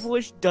list?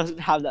 Overwatch doesn't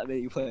have that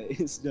many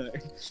players. No.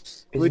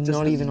 It's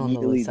not even on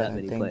the list. I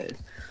don't think. Players.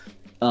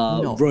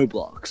 No.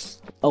 Roblox.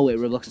 Oh wait,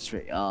 Roblox is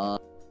free. No,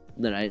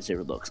 I didn't say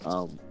Roblox.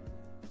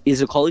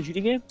 Is it a Call of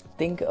Duty game?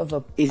 Think of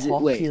a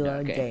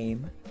popular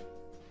game.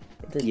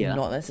 That's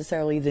not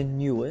necessarily the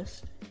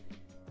newest.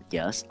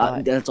 Yes,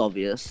 that's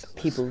obvious.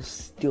 People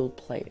still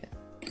play it.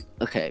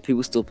 Okay,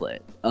 people still play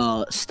it.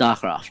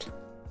 StarCraft.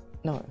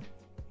 No,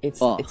 it's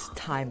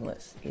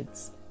timeless.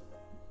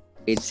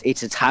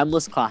 It's a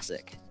timeless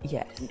classic.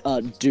 Yes.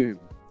 Doom.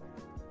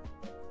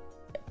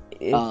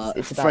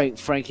 It's about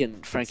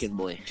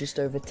Frankenboy. Just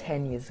over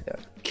 10 years ago.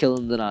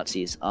 Killing the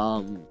Nazis. Is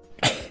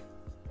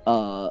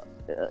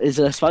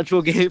it a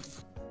SpongeBob game?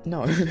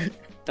 No.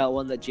 That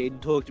one that Jaden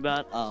talked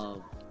about.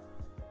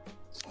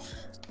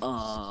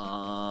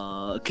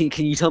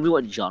 Can you tell me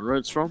what genre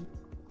it's from?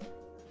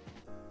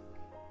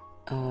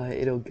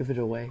 It'll give it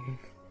away.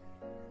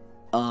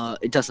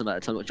 It doesn't matter.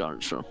 Tell me what genre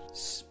it's from.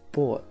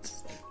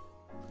 Sports.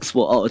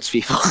 Sport. Oh, it's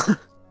FIFA.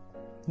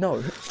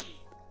 No.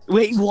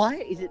 Wait, why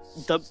is it?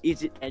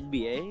 Is it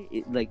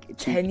NBA?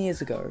 10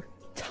 years ago,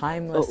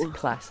 timeless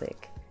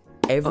classic.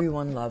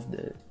 Everyone loved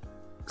it.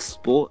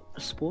 Sport.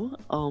 Collection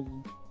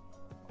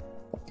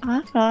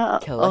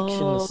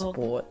of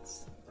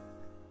sports.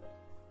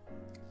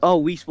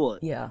 Oh, Wii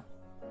Sport. Yeah.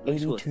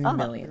 82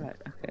 million. Right,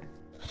 okay.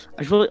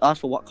 I should really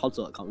ask for what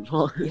console it comes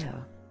from. Yeah.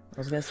 I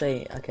was gonna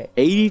say, okay.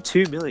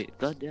 82 million.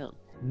 Goddamn.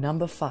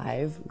 Number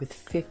 5 with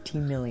 50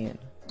 million.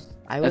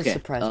 I was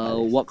surprised by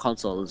this. What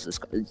console is this?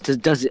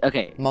 Does it?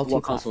 Okay.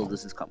 What console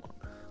does this come on?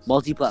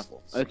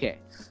 Multi-platform. Okay.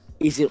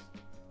 Is it?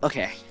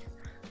 Okay.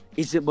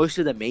 Is it most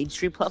of the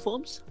mainstream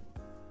platforms?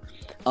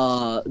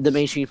 The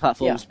mainstream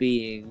platforms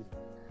being,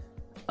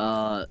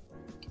 a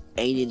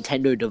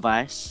Nintendo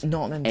device.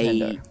 Not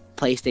Nintendo. A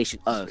PlayStation.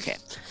 Oh, okay.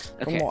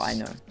 From what I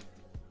know.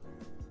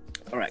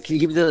 All right. Can you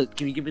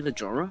give me the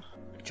genre?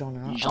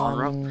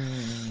 Genre.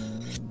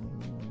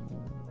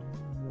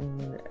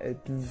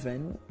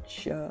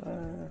 Adventure.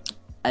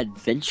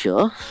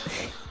 Adventure.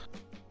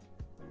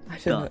 I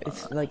don't know.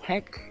 It's like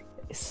heck.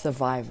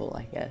 Survival,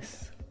 I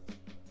guess.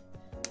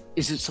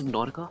 Is it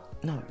Subnautica?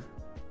 No.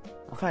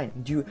 Fine.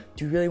 Do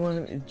you really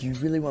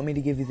want me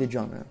to give you the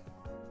genre?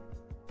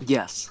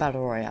 Yes.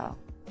 Battle Royale.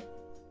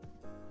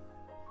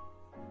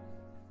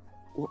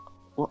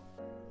 What?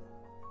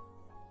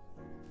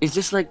 Is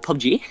this like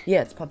PUBG?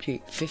 Yeah, it's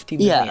PUBG. 50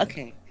 million. Yeah.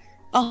 Okay.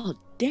 Oh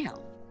damn.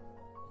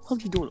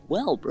 PUBG doing it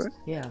well, bro.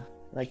 Yeah,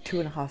 like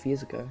 2.5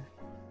 years ago.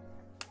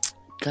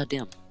 God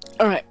damn.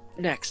 All right.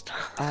 Next.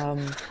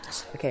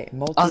 Okay. I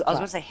was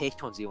gonna say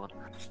H1Z1.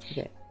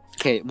 Okay.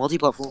 Okay.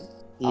 Multi-platform.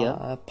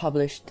 Yeah.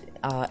 Published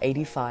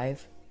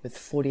 85 with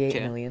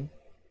 48 million.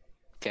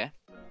 Okay.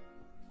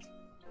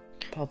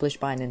 Published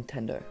by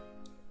Nintendo.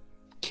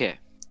 Okay.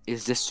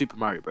 Is this Super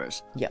Mario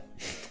Bros? Yeah.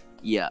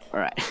 Yeah. All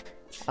right.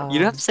 You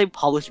don't have to say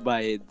published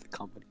by the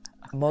company.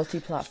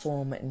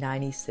 Multi-platform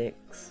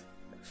 96,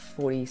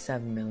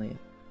 47 million.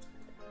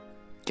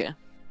 Okay.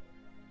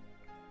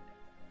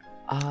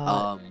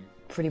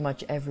 Pretty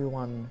much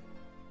everyone.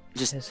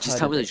 Just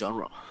tell me the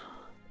genre.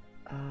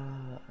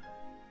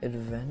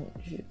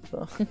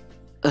 Adventure.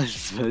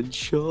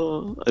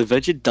 Adventure.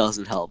 Adventure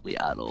doesn't help me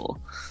at all.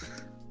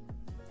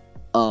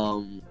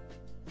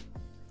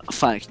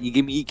 Fine. Can you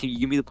give me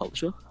the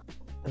publisher?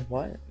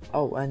 What?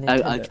 Oh,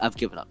 Nintendo. I've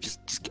given up. Just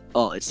it's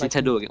like,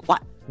 Nintendo again.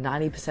 What?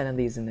 90% of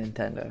these are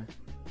Nintendo,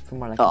 from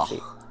what I can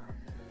see.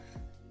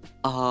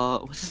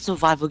 What's the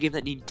survival game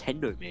that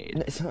Nintendo made?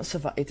 No, it's not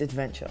survival. It's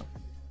adventure.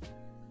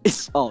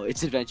 It's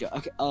adventure.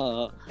 Okay.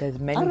 There's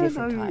many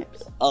different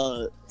types.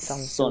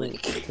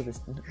 Sonic. To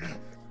this...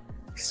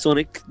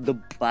 Sonic the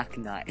Black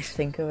Knight.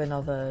 Think of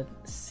another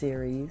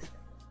series.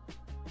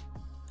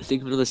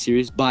 Think of another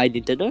series by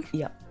Nintendo?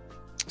 Yeah.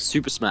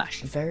 Super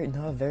Smash. Very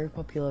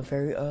popular,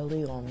 very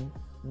early on.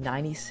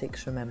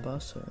 96, remember?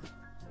 So.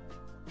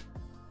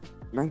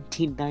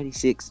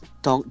 1996.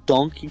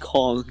 Donkey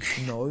Kong.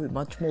 No,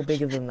 much more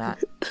bigger than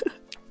that.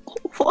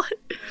 What?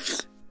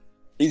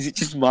 Is it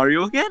just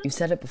Mario again? You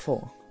said it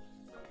before.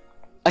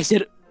 I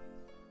said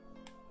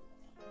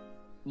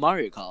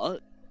Mario Kart.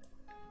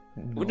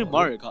 No. When did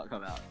Mario Kart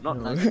come out? Not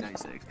No.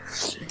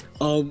 1996.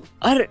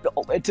 I don't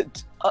know.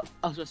 I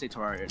was gonna say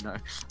Terraria. No.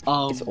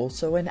 It's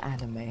also an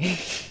anime.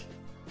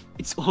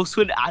 It's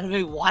also an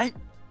anime. What?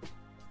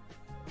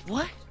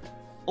 What?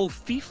 Oh,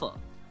 FIFA.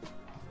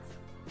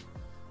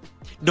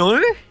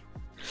 No.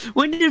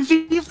 When did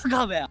FIFA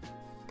come out?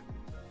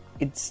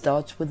 It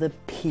starts with a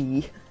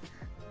P.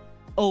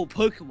 Oh,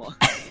 Pokemon.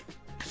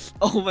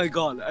 Oh my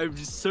god, I'm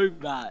just so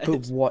mad.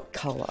 But what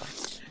color?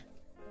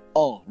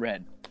 Oh,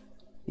 red.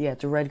 Yeah,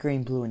 it's red,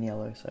 green, blue, and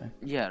yellow, so.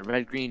 Yeah,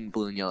 red, green,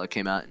 blue, and yellow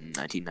came out in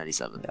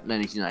 1997. Yeah.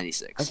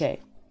 1996. Okay,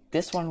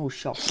 this one will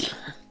shock you.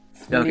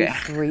 Okay.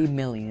 43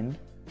 million.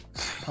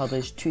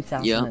 Published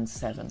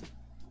 2007.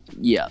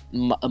 Yeah,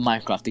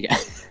 Minecraft again.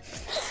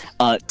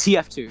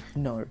 TF2.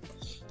 No.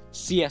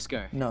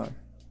 CSGO. No.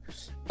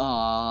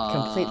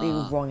 Completely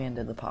wrong end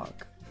of the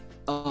park.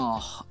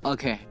 Oh,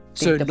 okay. Think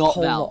So the not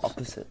polar Valve.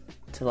 opposite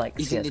to like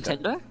Is CS:GO. it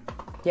Nintendo?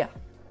 Yeah.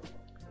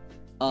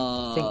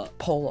 Think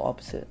polar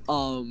opposite.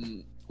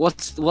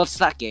 What's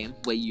that game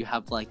where you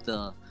have like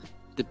the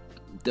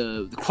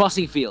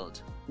crossing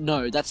field?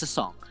 No, that's a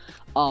song.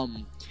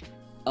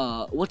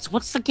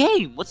 What's the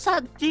game? What's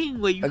that thing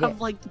where you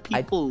have like the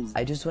peoples?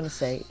 I just want to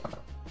say,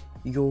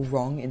 you're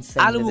wrong in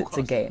saying Animal that it's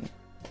Crossing. a game.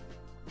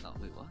 Oh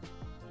wait, what?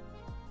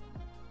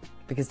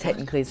 Because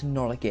technically it's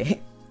not a game.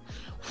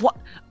 What?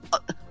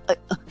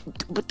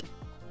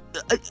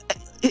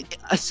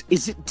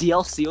 Is it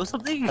DLC or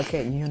something?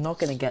 Okay, you're not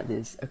gonna get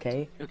this,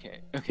 okay? Okay.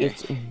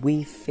 It's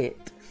Wii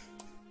Fit.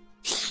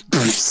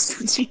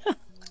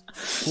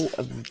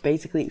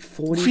 Basically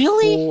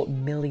 44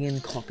 million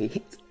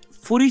copies.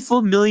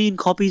 44 million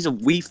copies of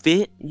Wii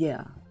Fit?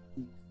 Yeah.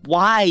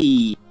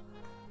 Why?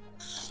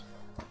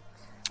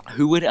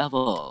 Who would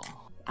ever?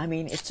 I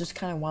mean, it's just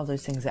kind of one of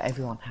those things that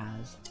everyone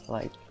has.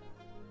 Like,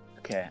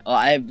 Okay. Oh,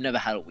 I've never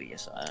had a Wii,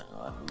 so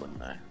I wouldn't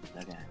know.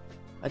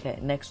 okay,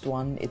 next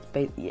one.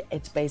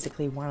 It's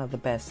basically one of the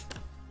best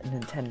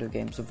Nintendo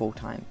games of all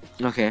time.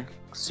 Okay.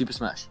 Super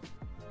Smash.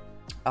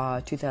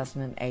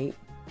 2008.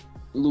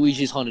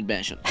 Luigi's Haunted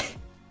Mansion.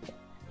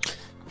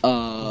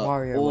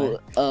 Wario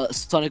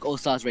Sonic All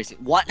Stars Racing.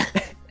 What?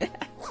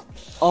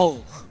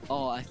 Oh,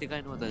 I think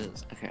I know what that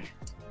is. Okay.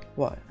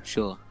 What?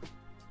 Sure.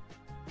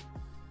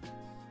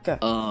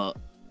 Go.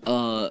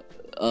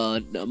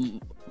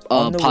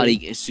 On the Party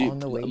Wii. On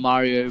the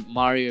Wii.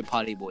 Mario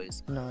Party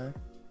Boys. No.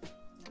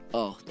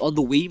 Oh, on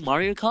the Wii,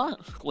 Mario Kart?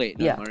 Wait,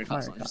 no, Yeah, Mario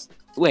Kart's Mario on. Kart.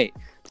 Wait,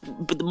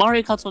 but the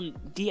Mario Kart's on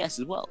DS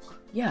as well.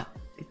 Yeah,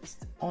 it's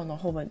on a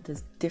whole bunch.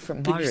 There's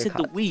different But Mario you said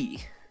Kart. the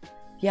Wii.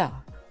 Yeah,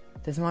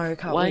 there's Mario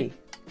Kart Why-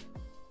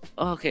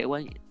 Wii. Okay,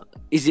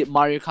 is it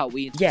Mario Kart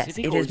Wii in Yes,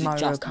 specific, it or is is it Mario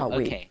just Kart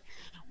Wii. Okay.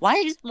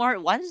 Why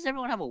does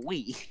everyone have a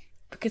Wii?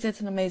 Because it's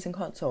an amazing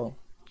console.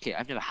 Okay,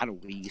 I've never had a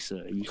Wii, so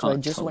you So I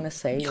can't. just tell- want to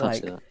say, you can't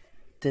like, say that.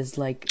 there's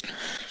like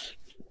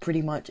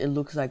pretty much it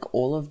looks like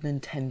all of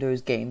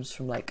Nintendo's games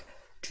from like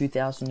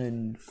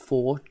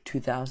 2004,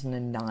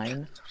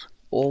 2009,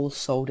 all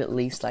sold at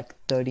least like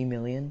 30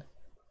 million.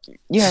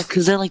 Yeah,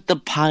 because they're like the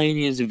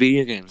pioneers of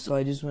video games. So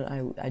I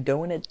don't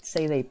want to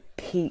say they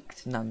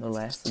peaked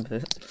nonetheless,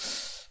 but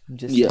I'm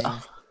just Yeah.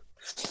 saying.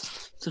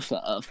 It's a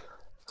fair.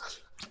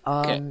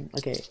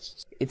 Okay.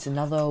 It's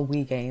another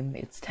Wii game.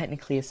 It's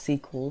technically a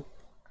sequel.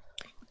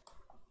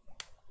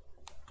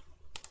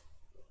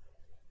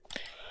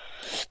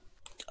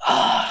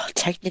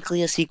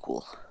 Technically a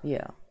sequel.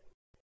 Yeah.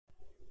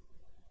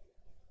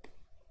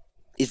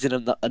 Is it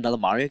another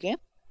Mario game?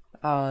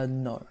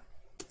 No.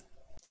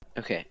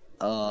 Okay.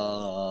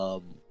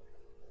 How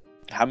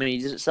many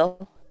does it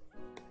sell?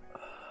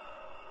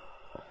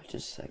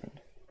 Just a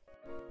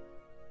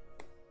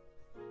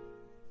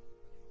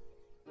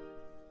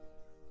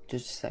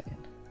second.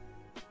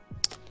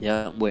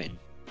 Yeah, I'm waiting.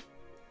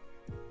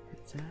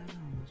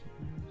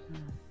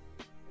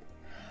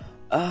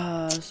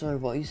 Sorry,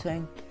 what are you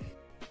saying?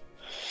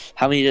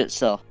 How many did it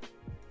sell?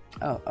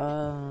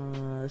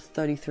 It's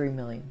 33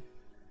 million.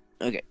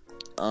 Okay.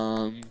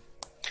 Can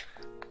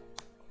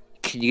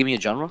you give me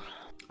a genre?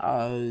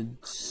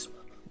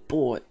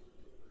 Sport.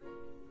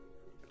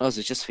 Oh, is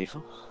it just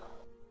FIFA?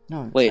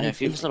 No. Wait, no,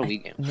 FIFA's not a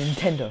Wii game.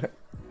 Nintendo.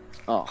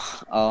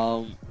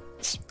 Oh,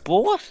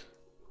 sport?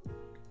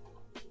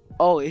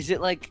 Oh, is it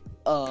like,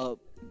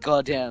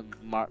 goddamn,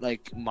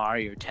 like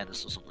Mario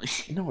Tennis or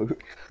something? No.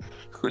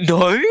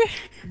 No?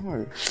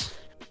 No.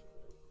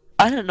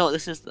 I don't know what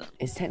this is then.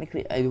 It's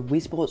technically a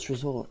Wii Sports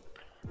Resort.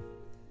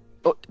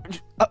 Oh,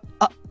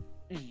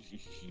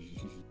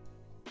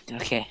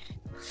 Okay.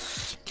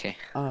 Okay,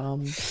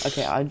 I'm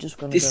just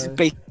gonna This go...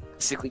 is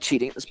basically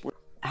cheating at this point.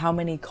 How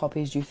many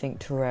copies do you think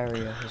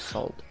Terraria has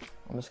sold?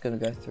 I'm just gonna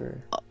go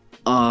through.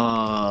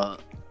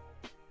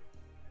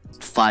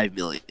 5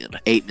 million,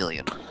 8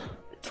 million.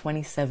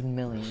 27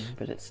 million,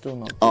 but it's still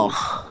not.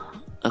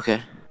 Oh,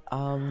 okay.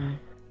 How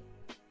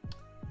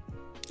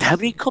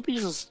many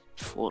copies is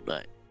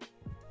Fortnite?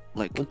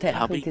 Like, well,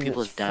 how many technically,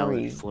 people it's have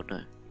downloaded free.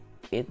 Fortnite?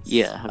 It's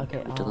Yeah, how many okay.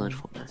 people downloaded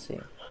Fortnite? Let's see.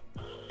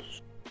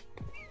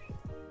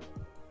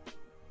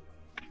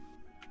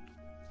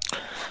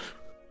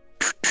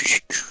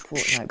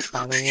 Fortnite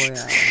Battle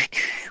Royale.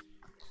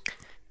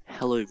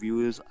 Hello,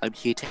 viewers. I'm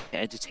here to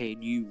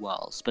entertain you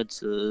while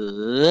Spencer.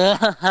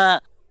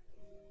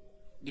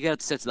 You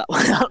gotta censor that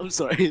one out. I'm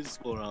sorry. It's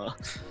more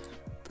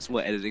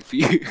editing for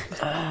you.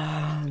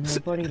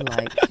 Nobody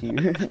likes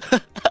you.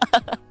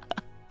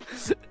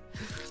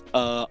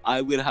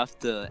 I'm gonna have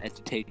to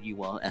entertain you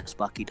while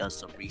Sparky does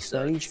some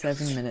research.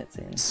 37 minutes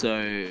in.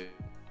 So,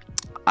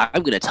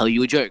 I'm gonna tell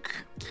you a joke.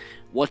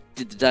 What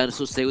did the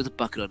dinosaur say with a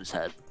bucket on his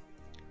head?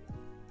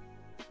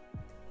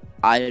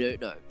 I don't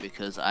know,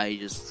 because I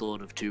just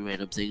thought of two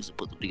random things and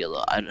put them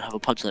together. I don't have a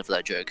punchline for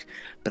that joke,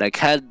 but I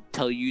can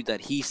tell you that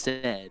he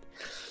said,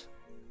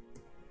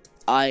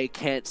 "I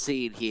can't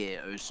see in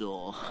here,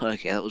 Osor."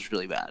 Okay, that was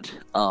really bad.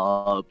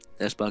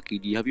 Sparky,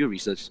 do you have your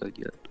research done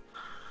yet?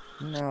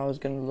 No, I was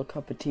gonna look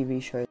up a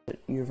TV show that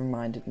you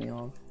reminded me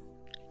of.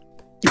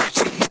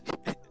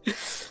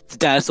 The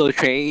dinosaur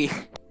tree.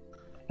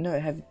 No,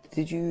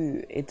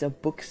 it's a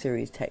book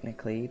series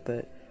technically,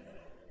 but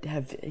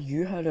have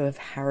you heard of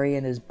Harry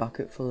and his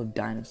bucket full of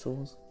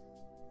dinosaurs?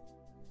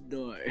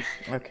 No.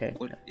 Okay.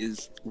 What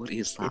is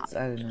that?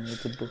 I don't know,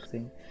 it's a book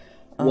thing.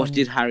 What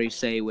did Harry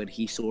say when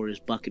he saw his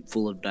bucket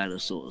full of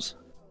dinosaurs?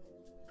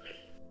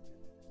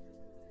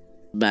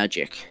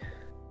 Magic.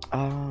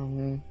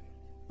 It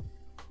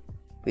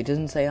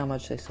doesn't say how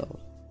much they sold.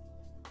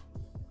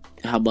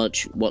 How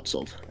much? What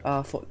sold?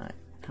 Fortnite.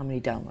 How many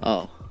downloads?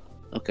 Oh,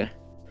 okay.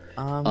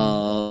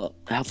 How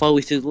far are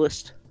we through the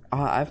list?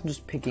 I'm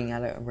just picking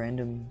out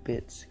random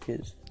bits,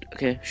 cause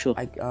Okay, sure.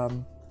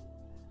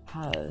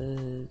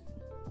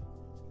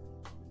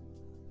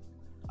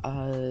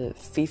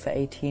 FIFA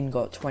 18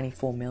 got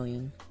 24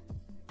 million.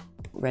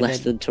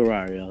 Less than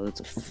Terraria, that's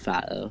a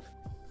fat F.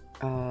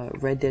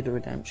 Red Dead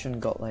Redemption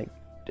got like,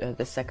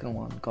 the second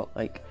one got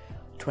like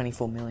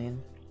 24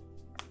 million.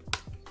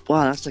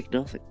 Wow, that's like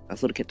nothing. I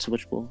thought it get so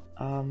much more.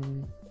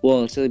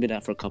 Well, it's only been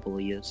out for a couple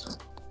of years.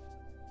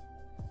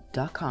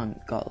 Duck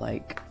Hunt got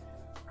like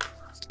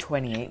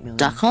 28 million.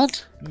 Duck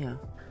Hunt? Yeah.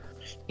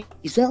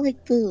 Is that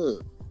like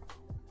the...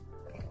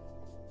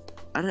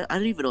 I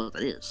don't even know what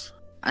that is.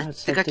 I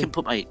think I can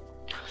put my...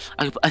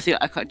 I think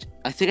I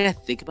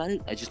think about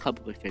it. I just can't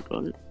put my finger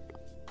on it.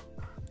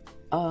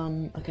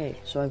 Okay,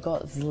 so I've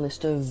got the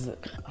list of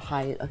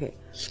okay,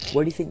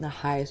 what do you think the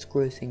highest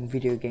grossing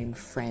video game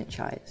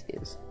franchise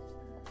is?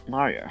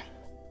 Mario.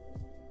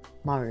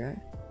 Mario?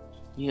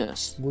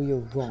 Yes. Well,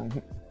 you're wrong.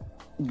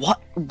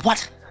 What?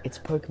 It's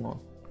Pokemon.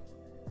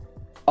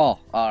 Oh,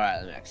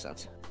 alright, that makes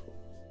sense.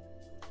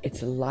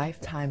 It's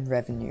lifetime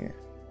revenue.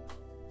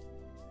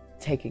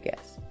 Take a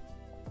guess.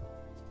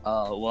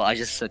 Well, I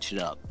just searched it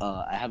up.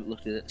 I haven't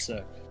looked at it,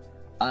 so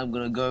I'm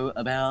gonna go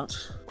about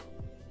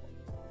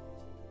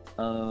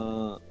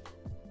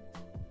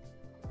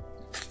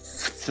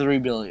 3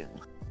 billion.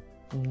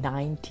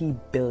 90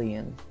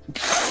 billion.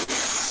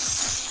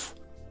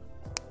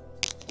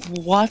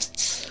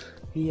 What?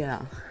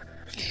 Yeah.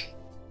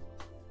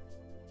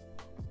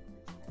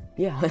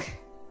 Yeah.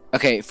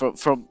 Okay,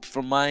 from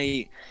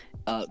my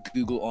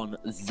Google on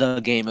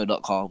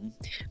thegamer.com,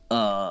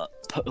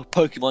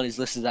 Pokemon is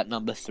listed at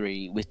number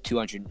 3 with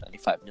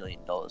 $295 million.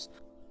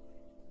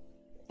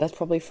 That's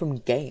probably from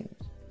games.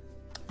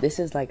 This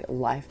is like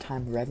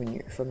lifetime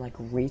revenue from like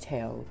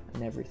retail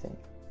and everything.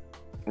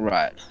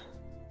 Right.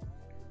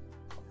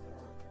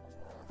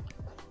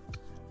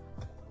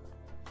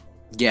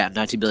 Yeah,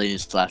 90 billion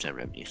is lifetime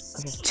revenue.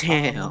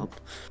 Okay. Damn.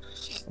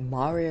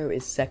 Mario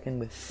is second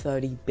with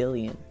 30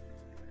 billion.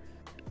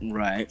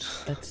 Right.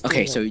 That's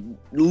Okay, still, so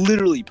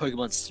literally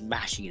Pokemon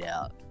smashing it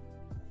out.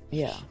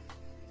 yeah.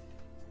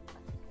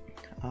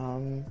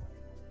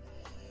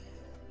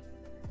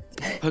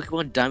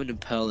 Pokemon Diamond and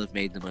Pearl have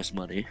made the most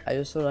money. I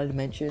just thought I'd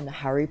mention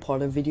Harry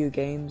Potter video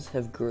games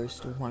have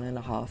grossed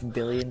 $1.5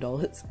 billion.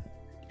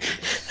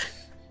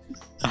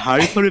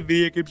 Harry Potter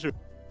video games are...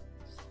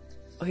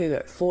 Okay, go.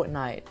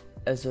 Fortnite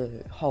as a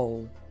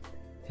whole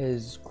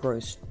has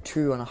grossed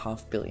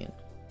 $2.5 billion.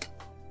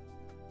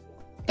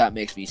 That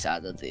makes me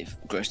sad that they've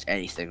grossed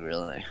anything,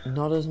 really.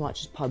 Not as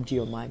much as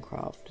PUBG or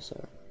Minecraft,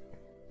 so...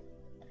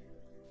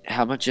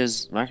 How much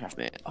is Minecraft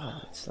made?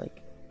 Oh, it's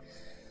like...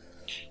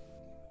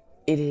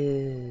 It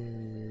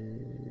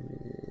is...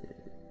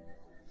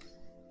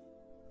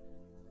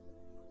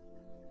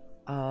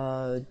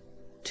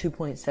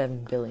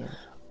 2.7 billion.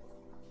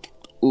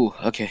 Ooh,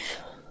 okay.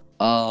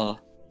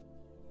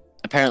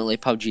 Apparently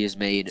PUBG has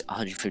made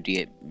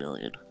 158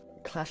 million.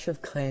 Clash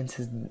of Clans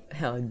has...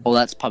 Oh,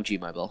 that's PUBG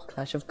Mobile.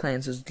 Clash of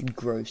Clans has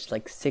grossed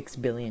like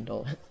 $6 billion.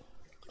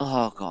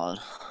 Oh, God.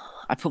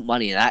 I put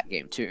money in that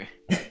game, too.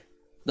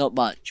 Not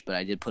much, but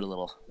I did put a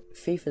little.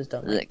 FIFA's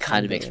done And like it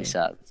kind 10 of makes me billion.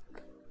 sad.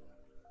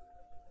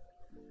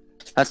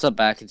 That's not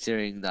bad,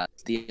 considering that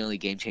the only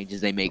game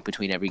changes they make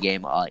between every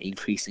game are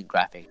increasing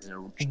graphics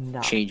and a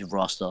Nah. change of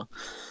roster.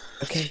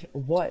 Okay,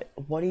 what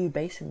are you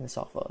basing this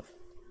off of?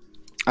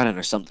 I don't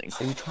know, something.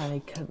 Are you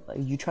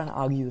trying to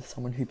argue with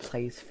someone who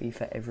plays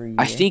FIFA every year?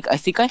 I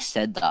think I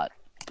said that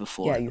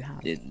before. Yeah, you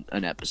have. In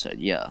an episode,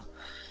 yeah.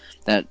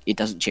 That it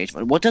doesn't change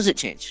much. What does it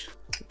change?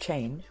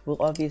 Change? Well,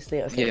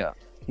 obviously, okay. Yeah.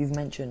 You've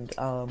mentioned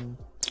added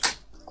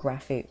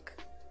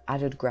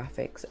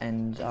graphics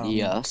and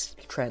Yes.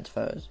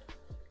 transfers.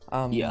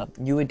 Yeah.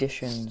 New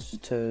additions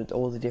to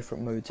all the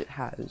different modes it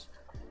has.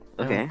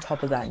 And Okay. on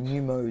top of that,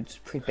 new modes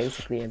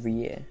basically every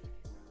year.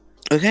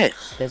 Okay.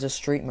 There's a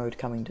street mode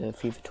coming to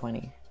FIFA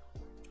 20.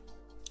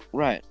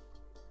 Right.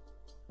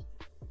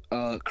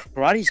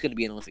 Karate's gonna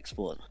be an Olympic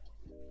sport.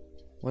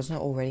 Wasn't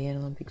it already an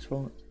Olympic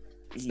sport?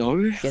 No.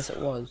 Yes, it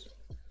was.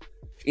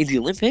 In the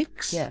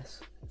Olympics?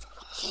 Yes.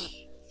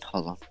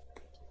 Hold on.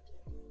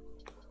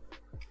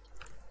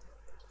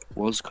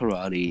 Was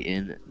karate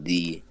in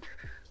the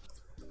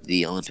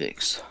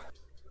Olympics?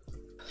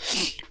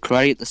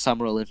 Karate at the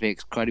Summer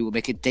Olympics. Karate will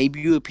make a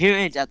debut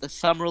appearance at the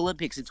Summer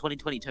Olympics in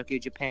 2020, Tokyo,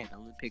 Japan.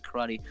 Olympic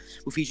karate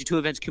will feature 2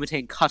 events: Kumite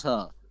and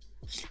kata.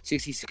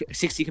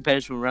 60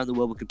 competitors from around the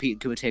world will compete in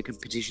Kumite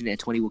competition, and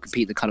 20 will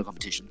compete in the kata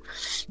competition.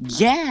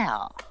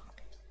 Yeah.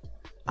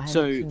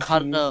 So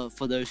kata,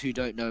 for those who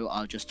don't know,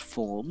 are just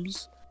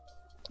forms,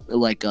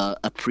 like a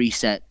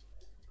preset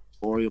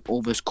or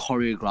almost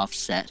choreographed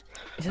set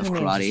of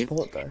karate.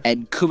 Sport, though.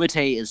 And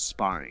kumite is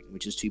sparring,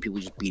 which is 2 people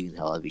just beating the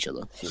hell out of each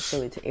other.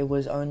 So it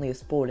was only a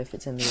sport if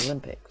it's in the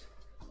Olympics.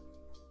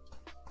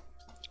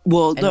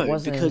 Well, And no, it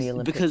wasn't in the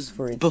Olympics because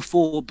for its-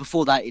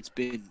 before that, it's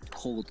been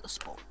called a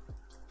sport.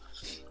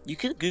 You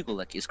can Google,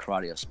 like, is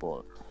karate a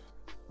sport?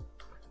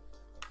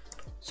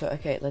 So,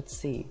 okay, let's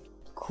see.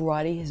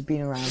 Karate has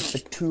been around for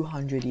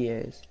 200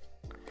 years.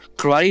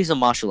 Karate is a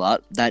martial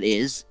art that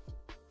is...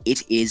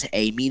 It is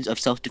a means of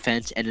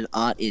self-defense and an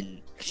art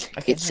in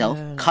itself.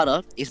 no.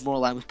 Kata is more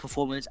aligned with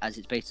performance, as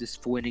its basis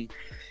for winning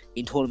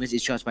in tournaments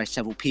is judged by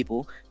several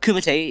people.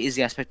 Kumite is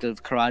the aspect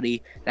of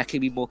karate that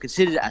can be more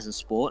considered as a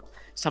sport.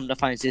 Some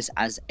defines this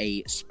as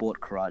a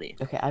sport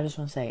karate. Okay, I just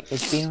want to say,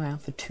 it's been around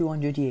for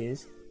 200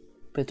 years,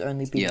 but it's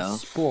only been a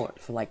sport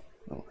for like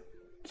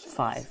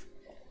 5.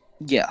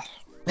 Yeah.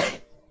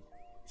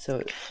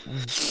 So,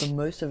 for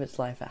most of its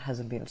life, it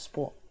hasn't been a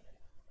sport.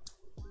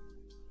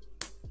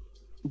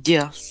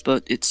 Yeah,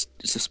 but it's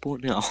a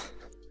sport now.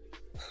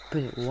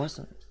 But it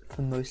wasn't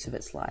for most of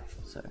its life,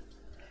 so...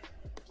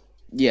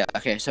 Yeah,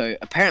 okay, so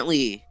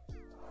apparently...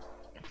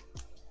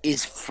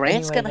 Is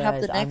France Anyway, gonna have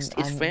the guys, next...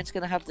 I'm Is France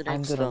gonna have the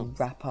I'm next... gonna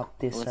wrap up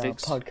this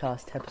Olympics?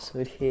 podcast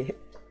episode here.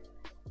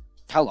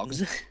 How long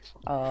is it?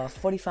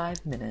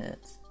 45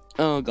 minutes.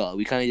 Oh god,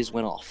 we kind of just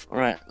went off.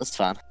 Alright, that's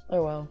fine.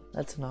 Oh well,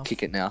 that's enough.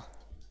 Kick it now.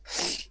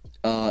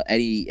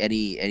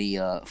 Any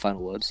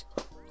final words?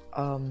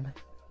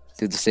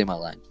 Did the say my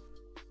line.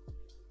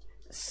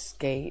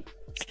 Skate.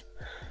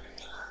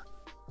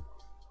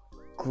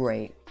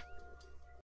 Great.